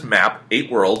has this map,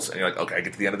 8 worlds, and you're like, okay, I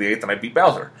get to the end of the 8th and I beat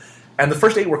Bowser. And the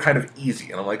first 8 were kind of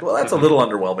easy, and I'm like, well, that's a little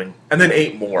underwhelming. And then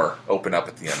 8 more open up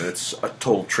at the end, and it's a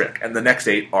total trick. And the next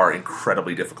 8 are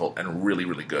incredibly difficult and really,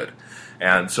 really good.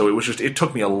 And so it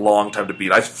took me a long time to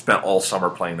beat. I spent all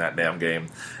summer playing that damn game.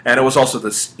 And it was also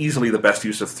easily the best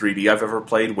use of 3D I've ever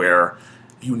played, where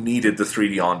you needed the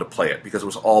 3D on to play it, because it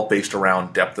was all based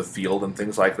around depth of field and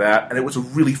things like that. And it was a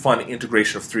really fun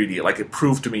integration of 3D. It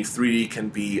proved to me 3D can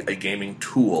be a gaming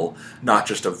tool, not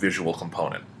just a visual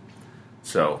component.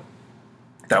 So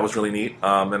that was really neat.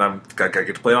 And I get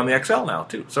to play on the XL now,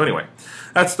 too. So anyway,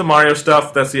 that's the Mario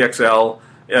stuff. That's the XL.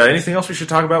 Anything else we should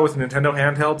talk about with Nintendo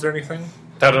handhelds or anything?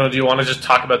 I don't know. Do you want to just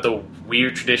talk about the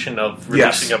weird tradition of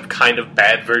releasing a kind of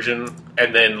bad version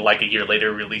and then, a year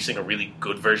later, releasing a really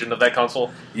good version of that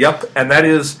console? Yep, and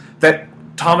that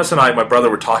Thomas and I, my brother,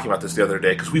 were talking about this the other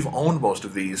day, because we've owned most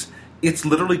of these. It's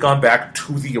literally gone back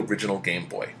to the original Game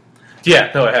Boy.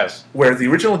 Yeah, no, it has. Where the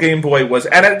original Game Boy was,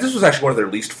 and this was actually one of their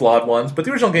least flawed ones, but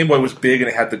the original Game Boy was big and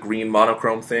it had the green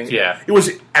monochrome thing. Yeah. It was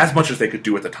as much as they could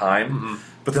do at the time,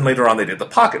 but then later on they did the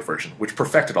Pocket version, which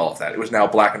perfected all of that. It was now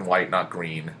black and white, not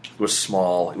green. It was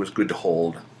small, it was good to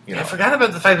hold. I forgot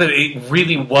about the fact that it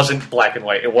really wasn't black and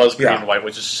white. It was green and white,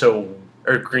 which is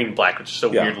or green-black, which is so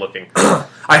weird looking.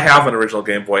 I have an original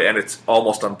Game Boy, and it's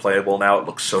almost unplayable now. It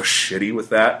looks so shitty with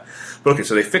that. But okay,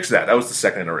 so they fixed that. That was the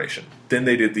second iteration. Then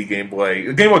they did the Game Boy.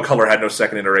 The Game Boy Color had no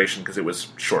second iteration because it was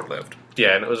short-lived.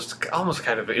 Yeah, and it was almost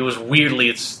it was weirdly,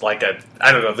 it's I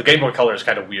don't know, the Game Boy Color is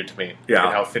kind of weird to me. Yeah.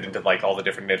 And how it fit into, all the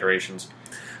different iterations.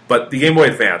 But the Game Boy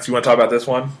Advance, you want to talk about this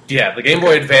one? Yeah, the Game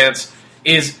Boy Advance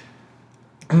is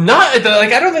not I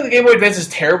don't think the Game Boy Advance is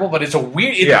terrible, but it's a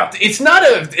weird. It's not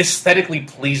a aesthetically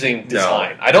pleasing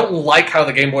design. No. I don't like how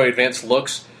the Game Boy Advance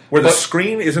looks. Where the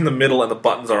screen is in the middle and the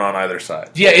buttons are on either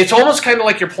side. Yeah, it's almost kind of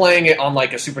like you're playing it on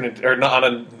like a on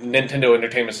a Nintendo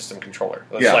Entertainment System controller.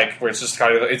 It's like where it's just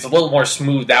kind of it's a little more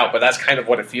smoothed out, but that's kind of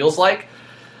what it feels like.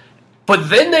 But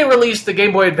then they released the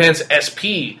Game Boy Advance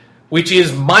SP, which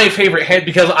is my favorite head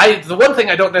because the one thing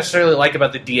I don't necessarily like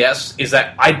about the DS is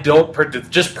that I don't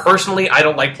just personally I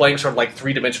don't like playing sort of like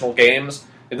 3-dimensional games.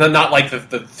 Not like the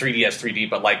 3DS 3D,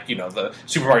 but like, the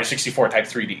Super Mario 64 type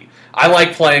 3D. I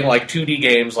like playing like 2D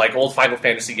games, like old Final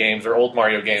Fantasy games or old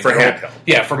Mario games. For handheld.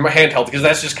 Yeah, for handheld, because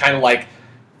that's just kind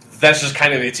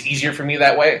of it's easier for me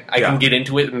that way. I can get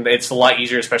into it, and it's a lot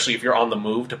easier, especially if you're on the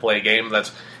move to play a game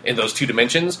that's in those 2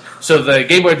 dimensions. So the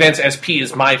Game Boy Advance SP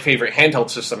is my favorite handheld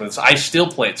system, and I still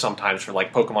play it sometimes for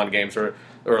like Pokemon games or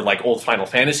like old Final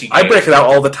Fantasy games. I break it out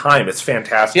all the time. It's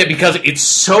fantastic. Yeah, because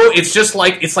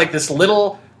it's like this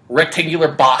little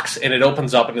rectangular box, and it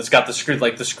opens up, and it's got the screen,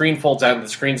 like the screen folds out, and the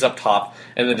screen's up top,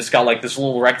 and then it's got like this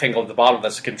little rectangle at the bottom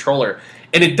that's a controller.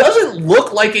 And it doesn't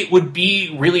look like it would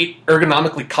be really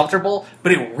ergonomically comfortable,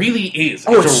 but it really is.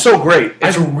 Oh, it's so great.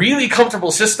 It's a really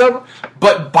comfortable system,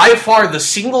 but by far the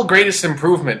single greatest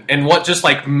improvement and what just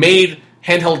like made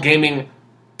handheld gaming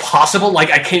possible,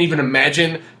 like I can't even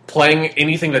imagine playing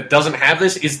anything that doesn't have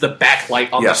this, is the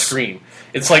backlight on the screen.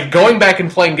 It's like going back and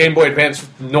playing Game Boy Advance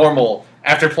normal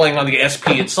after playing on the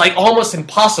SP. It's like almost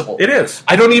impossible. It is.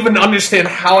 I don't even understand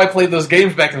how I played those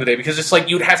games back in the day, because it's like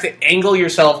you'd have to angle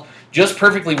yourself just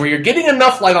perfectly where you're getting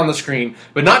enough light on the screen,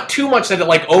 but not too much that it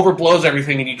like overblows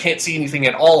everything and you can't see anything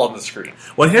at all on the screen.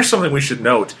 Well, here's something we should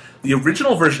note. The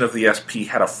original version of the SP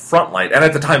had a front light, and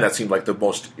at the time that seemed like the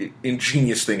most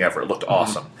ingenious thing ever. It looked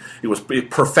awesome. It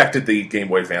perfected the Game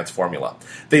Boy Advance formula.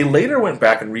 They later went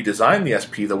back and redesigned the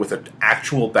SP, though, with an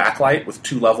actual backlight with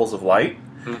 2 levels of light,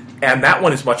 and that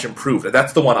one is much improved.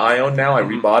 That's the one I own now. I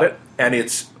rebought it, and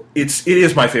it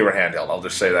is my favorite handheld. I'll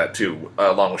just say that, too,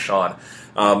 along with Sean.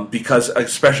 Because,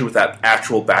 especially with that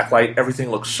actual backlight, everything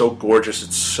looks so gorgeous.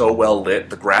 It's so well lit.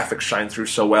 The graphics shine through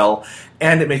so well.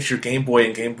 And it makes your Game Boy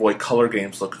and Game Boy Color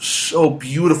games look so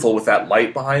beautiful with that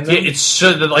light behind them. Yeah, it's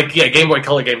so, Game Boy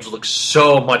Color games look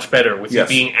so much better with you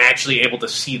being actually able to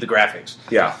see the graphics.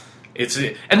 Yeah.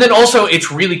 And then also,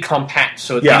 it's really compact,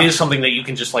 so it is something that you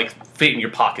can just, like, fit in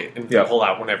your pocket and pull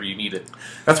out whenever you need it.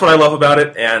 That's what I love about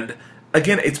it, and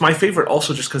again, it's my favorite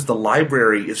also just because the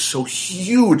library is so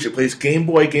huge. It plays Game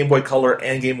Boy, Game Boy Color,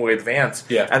 and Game Boy Advance.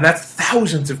 Yeah. And that's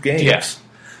thousands of games. Yes.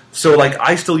 So, like,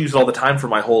 I still use it all the time for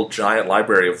my whole giant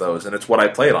library of those, and it's what I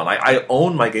play it on. I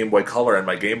own my Game Boy Color and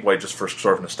my Game Boy just for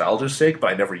sort of nostalgia's sake,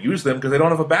 but I never use them because they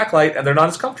don't have a backlight and they're not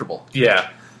as comfortable. Yeah.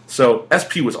 So,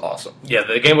 SP was awesome. Yeah,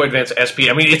 the Game Boy Advance SP.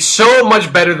 I mean, it's so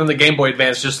much better than the Game Boy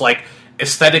Advance, just like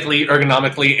aesthetically,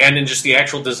 ergonomically, and in just the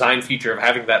actual design feature of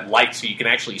having that light so you can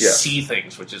actually see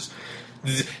things, which is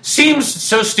seems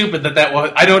so stupid that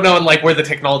was. I don't know like where the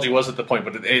technology was at the point,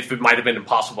 but it might have been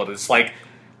impossible. It's like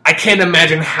I can't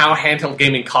imagine how handheld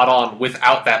gaming caught on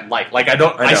without that light. Like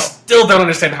I still don't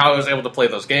understand how I was able to play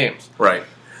those games. Right.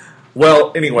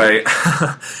 Well, anyway,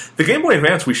 the Game Boy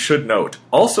Advance, we should note,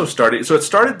 also started. So it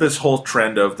started this whole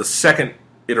trend of the second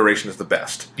iteration is the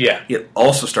best. Yeah. It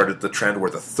also started the trend where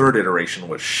the third iteration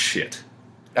was shit.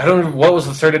 What was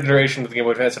the third iteration of the Game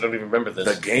Boy Advance? I don't even remember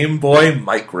this. The Game Boy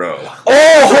Micro.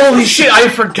 Oh, holy shit! I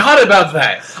forgot about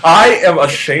that. I am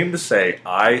ashamed to say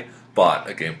I bought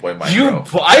a Game Boy Micro.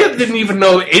 I didn't even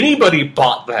know anybody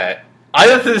bought that. I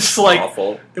thought this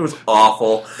awful. It was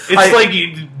awful.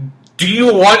 It's do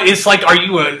you want? It's like,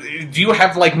 do you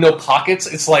have like no pockets?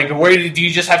 It's like, where do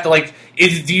you just have to like?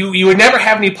 You would never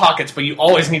have any pockets, but you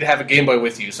always need to have a Game Boy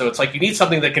with you. So it's like you need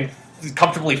something that can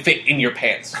comfortably fit in your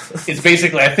pants. It's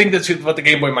basically, I think that's what the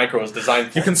Game Boy Micro is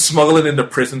designed for. You can smuggle it into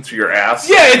prison through your ass.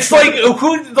 Yeah, it's like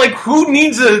who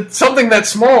needs something that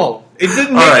small? It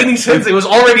didn't make any sense. It was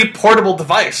already a portable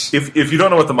device. If you don't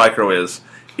know what the Micro is,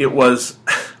 it was.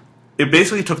 It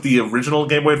basically took the original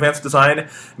Game Boy Advance design,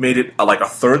 made it like a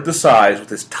third the size with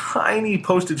this tiny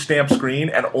postage stamp screen,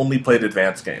 and only played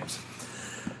advanced games.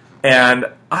 And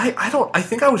I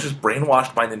think I was just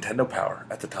brainwashed by Nintendo Power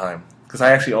at the time because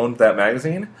I actually owned that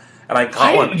magazine, and I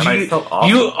got one, and I felt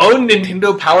awesome. You owned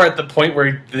Nintendo Power at the point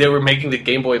where they were making the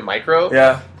Game Boy Micro?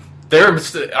 Yeah.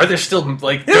 Are they still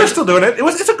like? Yeah, they're still doing it.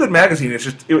 It's a good magazine. It's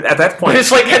just at that point. But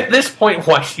it's like at this point,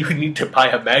 why do you need to buy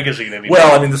a magazine anymore?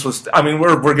 Well, I mean,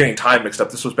 we're getting time mixed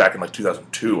up. This was back in like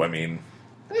 2002. I mean,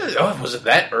 was it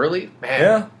that early? Man,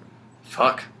 yeah.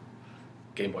 Fuck.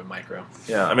 Game Boy Micro.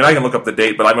 Yeah, I mean, I can look up the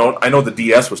date, but I know the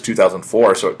DS was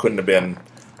 2004, so it couldn't have been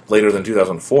later than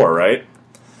 2004, right?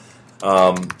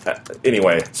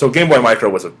 Anyway, so Game Boy Micro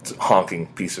was a honking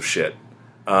piece of shit.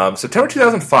 September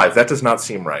 2005, that does not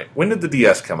seem right. When did the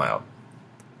DS come out?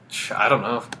 I don't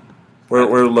know.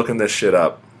 We're looking this shit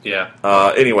up. Yeah.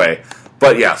 Anyway,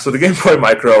 but yeah, so the Game Boy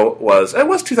Micro was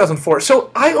 2004.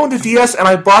 So I owned a DS and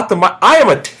I bought I am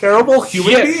a terrible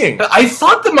human being. I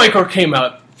thought the Micro came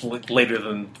out later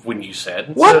than when you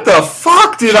said. What the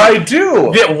fuck did I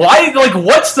do? Yeah, why? Like,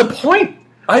 what's the point?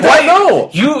 I don't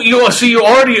know. So you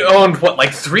already owned what,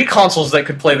 like 3 consoles that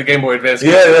could play the Game Boy Advance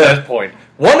games at that point.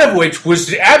 One of which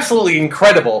was absolutely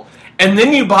incredible, and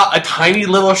then you bought a tiny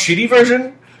little shitty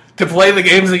version to play the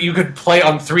games that you could play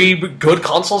on 3 good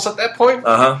consoles at that point.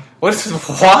 Why?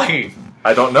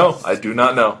 I don't know. I do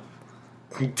not know.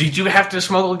 Did you have to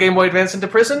smuggle Game Boy Advance into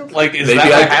prison? Like, is maybe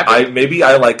that what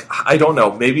happened? I don't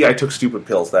know. Maybe I took stupid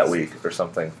pills that week or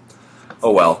something.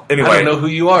 Oh well. Anyway, I don't know who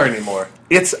you are anymore.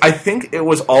 I think it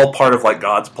was all part of like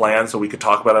God's plan, so we could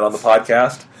talk about it on the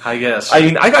podcast. I guess. I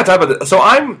mean, I got to talk about it. So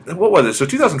what was it? So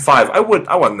 2005. I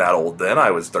wasn't that old then.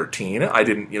 I was 13. I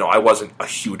didn't. I wasn't a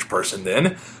huge person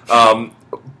then.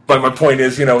 But my point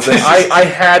is,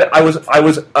 that I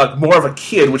was more of a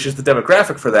kid, which is the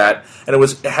demographic for that, and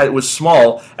it was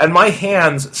small, and my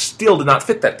hands still did not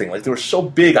fit that thing. Like they were so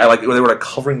big, they were like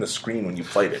covering the screen when you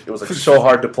played it. It was like so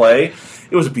hard to play.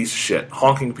 It was a piece of shit,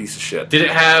 honking piece of shit. Did it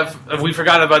have? We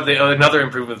forgot about another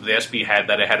improvement the SP had,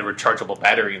 that it had a rechargeable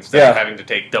battery instead of having to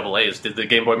take AA's. Did the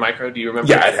Game Boy Micro? Do you remember?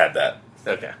 Yeah, it had that.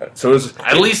 Okay. So it was,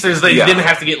 at least you didn't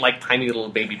have to get like tiny little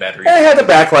baby batteries. And it had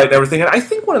the backlight and everything. And I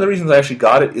think one of the reasons I actually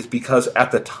got it is because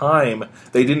at the time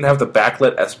they didn't have the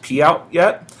backlit SP out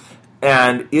yet,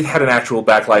 and it had an actual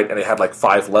backlight and it had like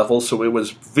 5 levels, so it was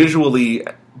visually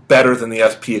better than the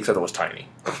SP, except it was tiny.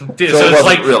 Dude, so it's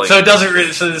like really. So it doesn't.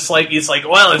 Really, so it's like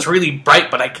well, it's really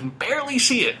bright, but I can barely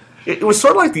see it. It was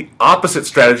sort of like the opposite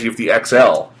strategy of the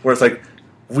XL, where it's like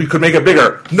we could make it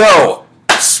bigger. No.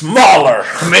 Smaller.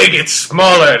 Make it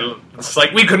smaller. It's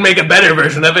like we could make a better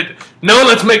version of it. No,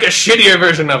 let's make a shittier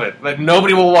version of it that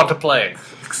nobody will want to play.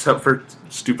 Except for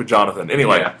stupid Jonathan.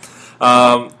 Anyway.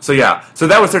 So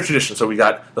that was their tradition. So we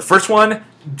got the first one,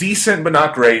 decent but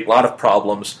not great, a lot of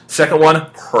problems. Second one,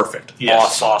 perfect.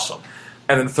 Yes, awesome.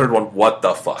 And then the third one, what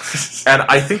the fuck? And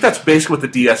I think that's basically what the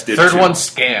DS did Third too. one,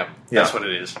 scam. That's what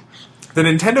it is. The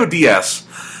Nintendo DS...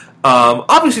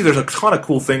 obviously, there's a ton of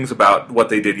cool things about what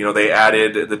they did. They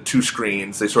added the 2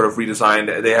 screens. They sort of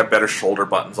redesigned. They have better shoulder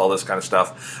buttons, all this kind of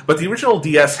stuff. But the original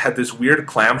DS had this weird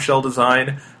clamshell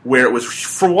design where it was,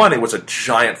 for one, it was a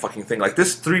giant fucking thing. Like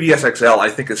this 3DS XL, I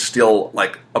think, is still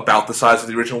like about the size of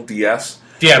the original DS.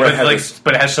 Yeah, but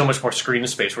it has so much more screen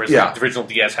space. Whereas the original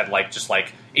DS had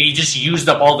you just used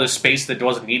up all the space that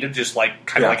wasn't needed, just like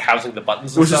kind of like housing the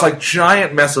buttons. It was this like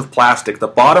giant mess of plastic. The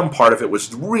bottom part of it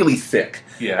was really thick,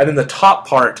 and then the top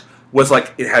part was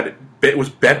like it was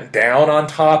bent down on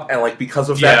top, and like because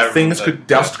of that,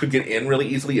 dust could get in really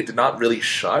easily. It did not really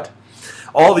shut.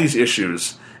 All these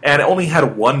issues, and it only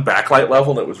had 1 backlight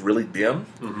level, and it was really dim.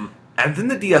 Mm-hmm. And then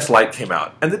the DS Lite came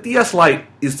out, and the DS Lite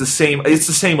is the same. It's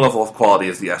the same level of quality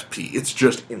as the SP. It's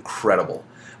just incredible.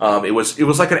 It was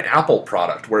like an Apple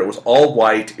product where it was all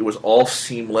white, it was all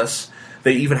seamless.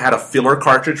 They even had a filler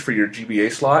cartridge for your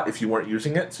GBA slot if you weren't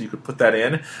using it, so you could put that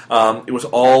in. It was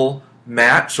all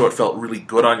matte, so it felt really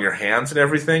good on your hands and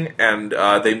everything. And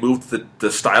they moved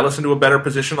the stylus into a better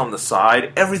position on the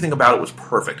side. Everything about it was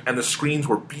perfect, and the screens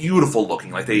were beautiful looking.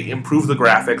 Like they improved the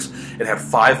graphics. It had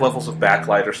 5 levels of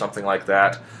backlight or something like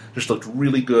that. Just looked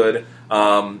really good.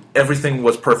 Everything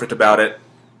was perfect about it.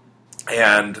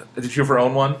 And did you ever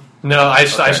own one? No, I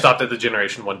stopped at the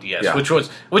Generation 1 DS, which was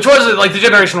like the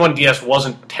Generation 1 DS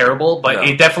wasn't terrible, but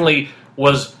it definitely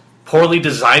was poorly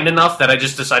designed enough that I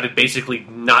just decided basically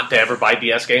not to ever buy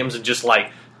DS games and just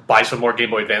like buy some more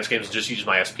Game Boy Advance games and just use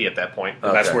my SP at that point.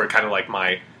 And that's where kind of like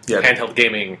my handheld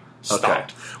gaming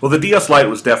stopped. Well, the DS Lite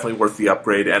was definitely worth the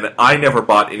upgrade, and I never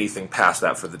bought anything past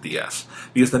that for the DS.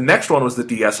 Because the next one was the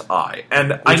DSi.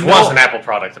 Which was an Apple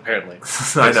product, apparently.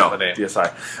 I know,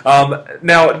 DSi.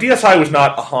 Now, DSi was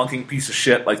not a honking piece of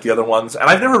shit like the other ones, and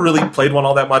I've never really played one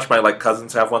all that much. My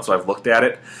cousins have one, so I've looked at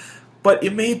it. But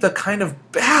it made the kind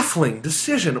of baffling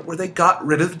decision where they got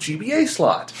rid of the GBA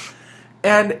slot.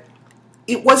 And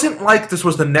it wasn't like this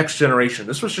was the next generation.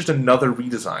 This was just another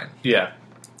redesign. Yeah.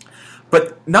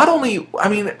 But not only, I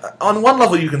mean, on one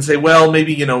level you can say, well,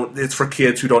 maybe, it's for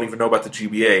kids who don't even know about the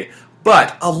GBA.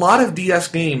 But a lot of DS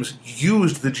games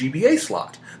used the GBA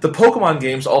slot. The Pokemon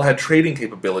games all had trading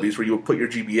capabilities where you would put your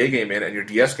GBA game in and your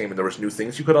DS game, and there was new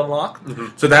things you could unlock.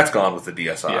 Mm-hmm. So that's gone with the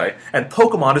DSi. Yeah. And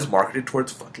Pokemon is marketed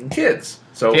towards fucking kids.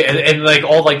 So and like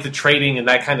all like the trading and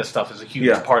that kind of stuff is a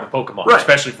huge part of Pokemon, right.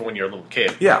 Especially for when you're a little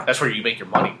kid. Yeah, that's where you make your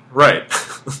money. Right.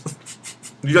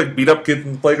 You like beat up kids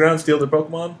in the playground, steal their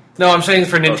Pokemon? No, I'm saying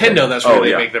for Nintendo, that's where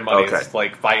they make their money. Okay. It's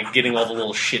like by getting all the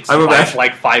little shits to buy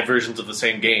like 5 versions of the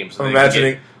same games. I'm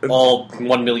imagining all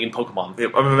 1 million Pokemon. Yeah,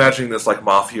 I'm imagining this like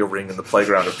mafia ring in the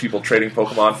playground of people trading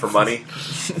Pokemon for money.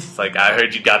 It's like, I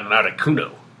heard you got an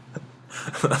Articuno.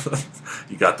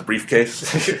 You got the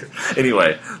briefcase?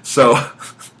 Anyway, so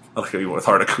I like how you went with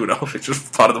Articuno. I just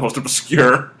thought of the most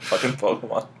obscure fucking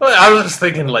Pokemon. Well, I was just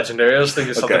thinking legendary. I was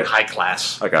thinking something high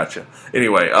class. I gotcha.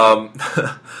 Anyway,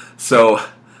 so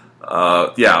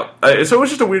it was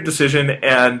just a weird decision,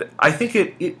 and I think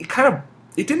it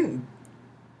didn't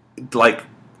like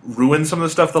ruin some of the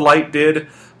stuff the Lite did,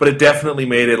 but it definitely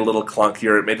made it a little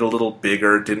clunkier. It made it a little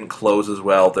bigger. Didn't close as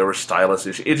well. There were stylus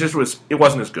issues. It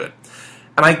wasn't as good.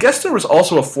 And I guess there was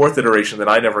also a 4th iteration that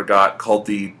I never got called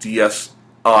the DSi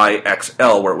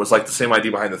XL, where it was like the same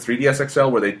idea behind the 3DS XL,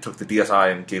 where they took the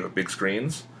DSi and gave it big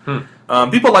screens.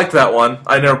 People liked that one.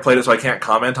 I never played it, so I can't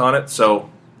comment on it. So,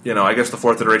 I guess the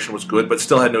 4th iteration was good, but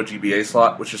still had no GBA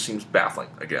slot, which just seems baffling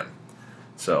again.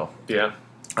 So yeah.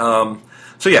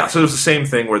 So it was the same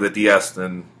thing where the DS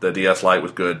and the DS Lite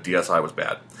was good, DSi was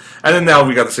bad. And then now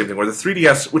we got the same thing where the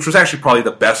 3DS, which was actually probably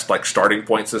the best like starting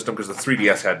point system because the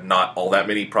 3DS had not all that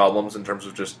many problems in terms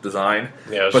of just design.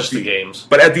 Yeah, it was just the games.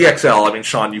 But at the XL, I mean,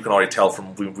 Sean, you can already tell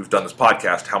from we've done this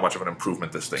podcast how much of an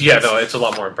improvement this thing is. Yeah, no, it's a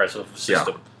lot more impressive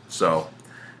system. Yeah. So,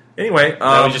 anyway.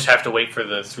 Now we just have to wait for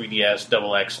the 3DS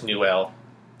XX New L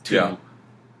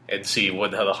and see how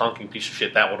the honking piece of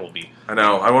shit that one will be. I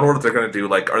know. I wonder what they're going to do.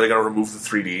 Like, are they going to remove the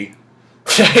 3D?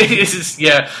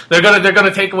 They're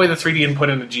gonna take away the 3D and put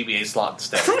in a GBA slot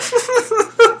instead.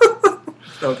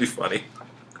 That would be funny.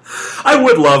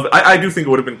 I do think it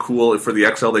would have been cool if for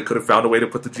the XL they could have found a way to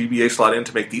put the GBA slot in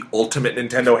to make the ultimate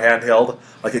Nintendo handheld.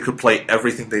 Like it could play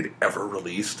everything they'd ever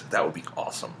released. That would be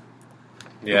awesome.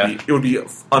 Yeah. It would be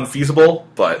unfeasible,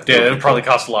 but... Yeah, it would probably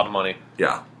cost a lot of money.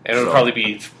 Yeah. And it would probably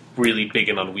be really big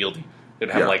and unwieldy. It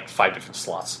would have like 5 different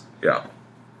slots. Yeah.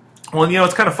 Well,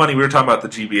 it's kind of funny. We were talking about the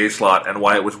GBA slot and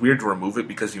why it was weird to remove it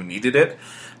because you needed it.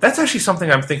 That's actually something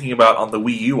I'm thinking about on the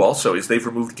Wii U also, is they've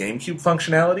removed GameCube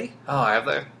functionality. Oh, have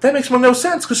they? That makes no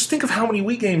sense, because think of how many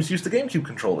Wii games use the GameCube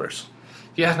controllers.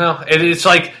 Yeah, no. It's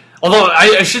like... Although,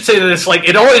 I should say that it's like...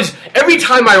 It always... Every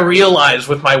time I realize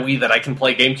with my Wii that I can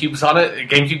play GameCube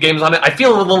games on it, I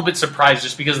feel a little bit surprised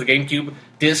just because the GameCube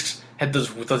discs had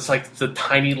those like the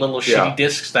tiny little shitty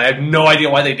discs that I have no idea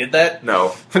why they did that.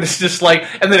 No. But it's just like...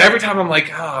 And then every time I'm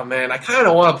like, oh man, I kind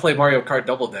of want to play Mario Kart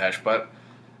Double Dash, but...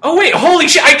 Oh wait, holy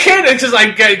shit, I can't, because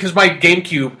my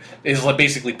GameCube is like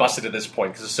basically busted at this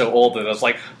point because it's so old, and I was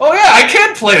like, oh yeah, I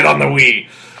can play it on the Wii.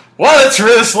 Well, that's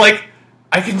really like...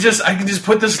 I can just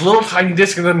put this little tiny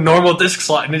disc in the normal disc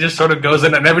slot, and it just sort of goes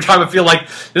in. And every time I feel like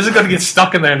this is going to get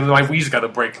stuck in there, and my Wii's got to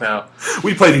break now.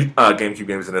 We play GameCube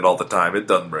games in it all the time. It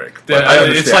doesn't break.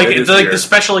 It's like the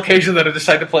special occasion that I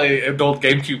decide to play an old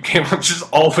GameCube game. I'm just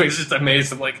always just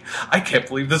amazed. I'm like, I can't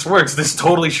believe this works. This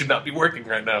totally should not be working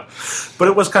right now. But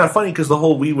it was kind of funny because the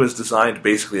whole Wii was designed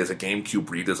basically as a GameCube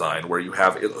redesign, where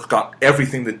it's got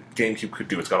everything that GameCube could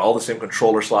do. It's got all the same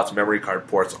controller slots, memory card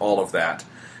ports, all of that.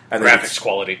 And graphics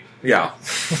quality. Yeah.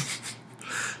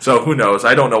 So who knows?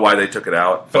 I don't know why they took it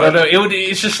out. But no,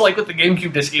 it's just like with the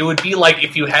GameCube disc. It would be like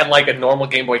if you had like a normal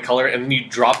Game Boy Color and then you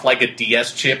dropped like a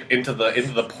DS chip into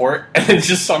the port and it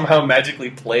just somehow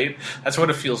magically played. That's what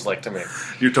it feels like to me.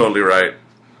 You're totally right.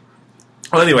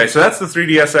 Well, anyway, so that's the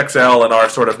 3DS XL and our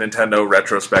sort of Nintendo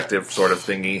retrospective sort of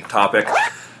thingy topic.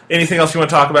 Anything else you want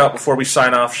to talk about before we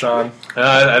sign off, Sean?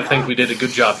 I think we did a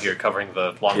good job here covering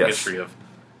the long history of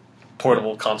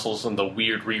portable consoles and the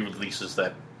weird re-releases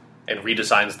and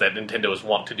redesigns that Nintendo is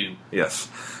wont to do. Yes.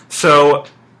 So,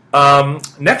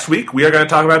 next week we are going to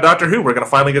talk about Doctor Who. We're going to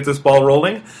finally get this ball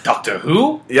rolling. Doctor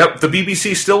Who? Yep. The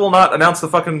BBC still will not announce the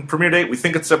fucking premiere date. We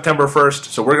think it's September 1st,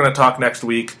 so we're going to talk next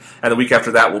week, and the week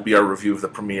after that will be our review of the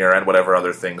premiere and whatever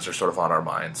other things are sort of on our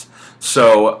minds.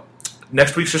 So...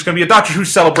 Next week's just going to be a Doctor Who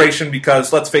celebration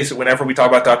because, let's face it, whenever we talk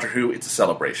about Doctor Who, it's a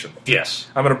celebration. Yes.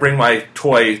 I'm going to bring my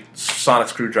toy Sonic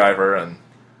screwdriver, and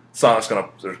Sonic's going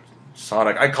to...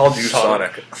 Sonic. I called you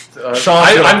Sonic. Sean's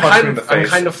going to punch me in the face. I'm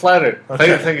kind of flattered.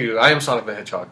 Okay. Thank you. I am Sonic the Hedgehog.